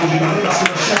chercher pour Dieu, parce que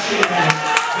vous cherchez les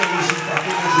résultats.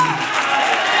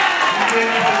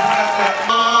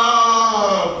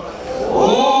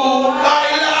 Oh, I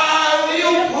love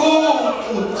you pour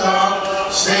tout temps,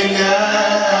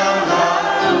 Seigneur.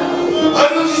 On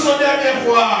nous dit son dernière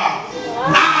fois.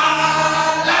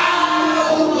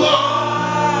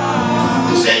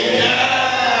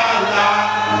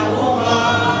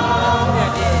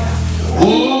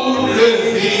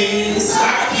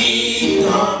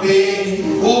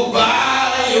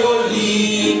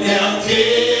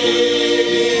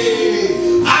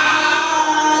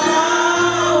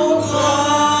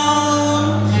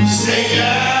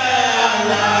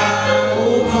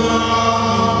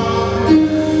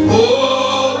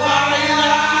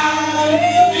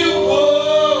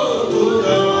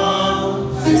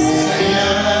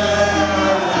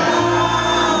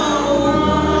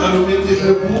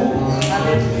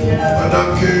 Pendant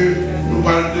que nous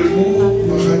parlons de vous,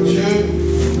 notre Dieu,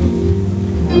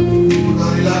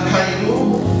 dans les lacailles,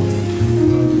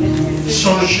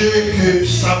 songez que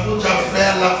ça vous a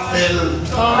fait la fête.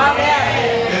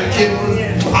 Quelqu'un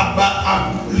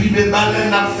a libre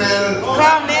baleine la fête.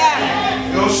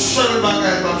 Et au seul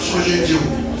bagage, je songer Dieu.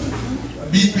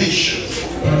 Bipêche.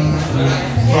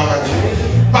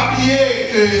 Pas oublier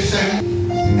que c'est.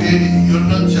 Et il y a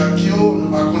un diabio, nous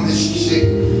ne connaissons pas si c'est.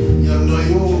 Il y a un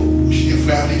noyau, j'ai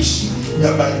frère Alexis, il y a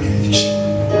pas de bénédiction.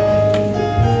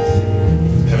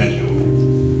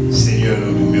 Seigneur,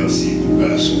 nous vous remercions pour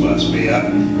la source,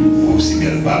 pour ces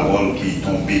belles paroles qui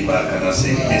tombent par la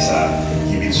série, ça,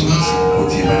 qui viennent sur le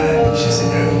côté de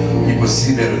Seigneur. Il est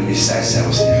possible le message, ça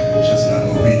aussi. Je suis dans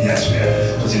nos bénédictions,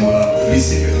 je suis dans nos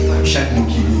Seigneur. Chaque mot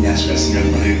qui vient sur le Seigneur,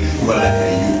 on va la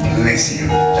caillou plein, Seigneur.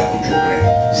 Chaque mot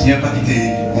plein. Seigneur, pas quitter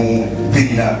mon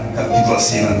pays là, qui doit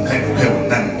s'y rendre, très au cœur,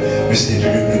 mais c'est Dieu,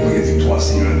 le victoire,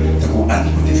 Seigneur. C'est pour Anne,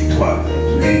 pour victoire.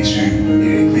 Et tu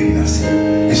es béni dans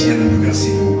Seigneur. Et Seigneur, nous vous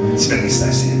remercions pour ce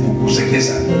message, Seigneur, pour ce que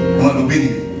ça. On va nous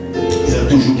bénir. Il y a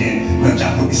toujours bien un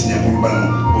diable, Seigneur, pour le ballon,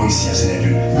 pour ici, Seigneur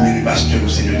Dieu. Mais les pasteurs,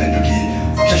 Seigneur Dieu, qui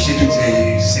cherchent toutes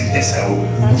ces tests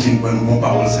pour faire une bonne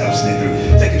parole, Seigneur Dieu.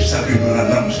 C'est que tout ça que nous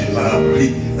avons, Seigneur,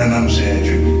 dans l'âme, Seigneur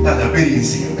Dieu. T'as béni,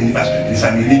 Seigneur, béni pasteurs, les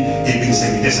familles, et béni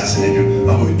serviteurs, Seigneur Dieu.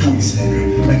 En retour, Seigneur Dieu,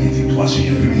 magnifique toi,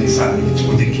 Seigneur, béni famille, tu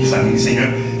côté qui famille, Seigneur.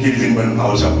 qu'il vienne bonne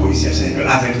parole pour ici, Seigneur,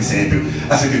 avec le Seigneur,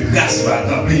 afin que grâce va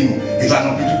remplir nous et va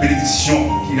remplir toute bénédiction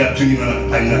qu'il a tenue dans notre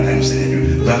pays, Seigneur.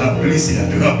 Va remplir, Seigneur,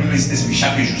 remplir l'esprit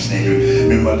chaque jour, Seigneur.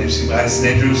 Même moi,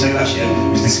 Seigneur, nous sommes la chaîne,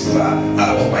 mais c'est ce qui va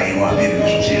accompagner nous à bien de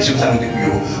choses. C'est comme ça nous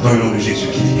décrivons dans le nom de Jésus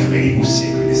qui vit créé au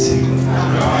siècle des siècles.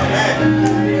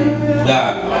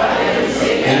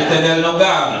 Que l'Éternel nous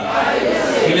garde,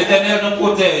 que l'Éternel nous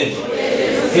protège,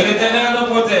 que l'Éternel nous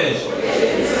protège,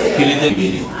 que l'Éternel nous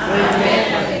bénisse.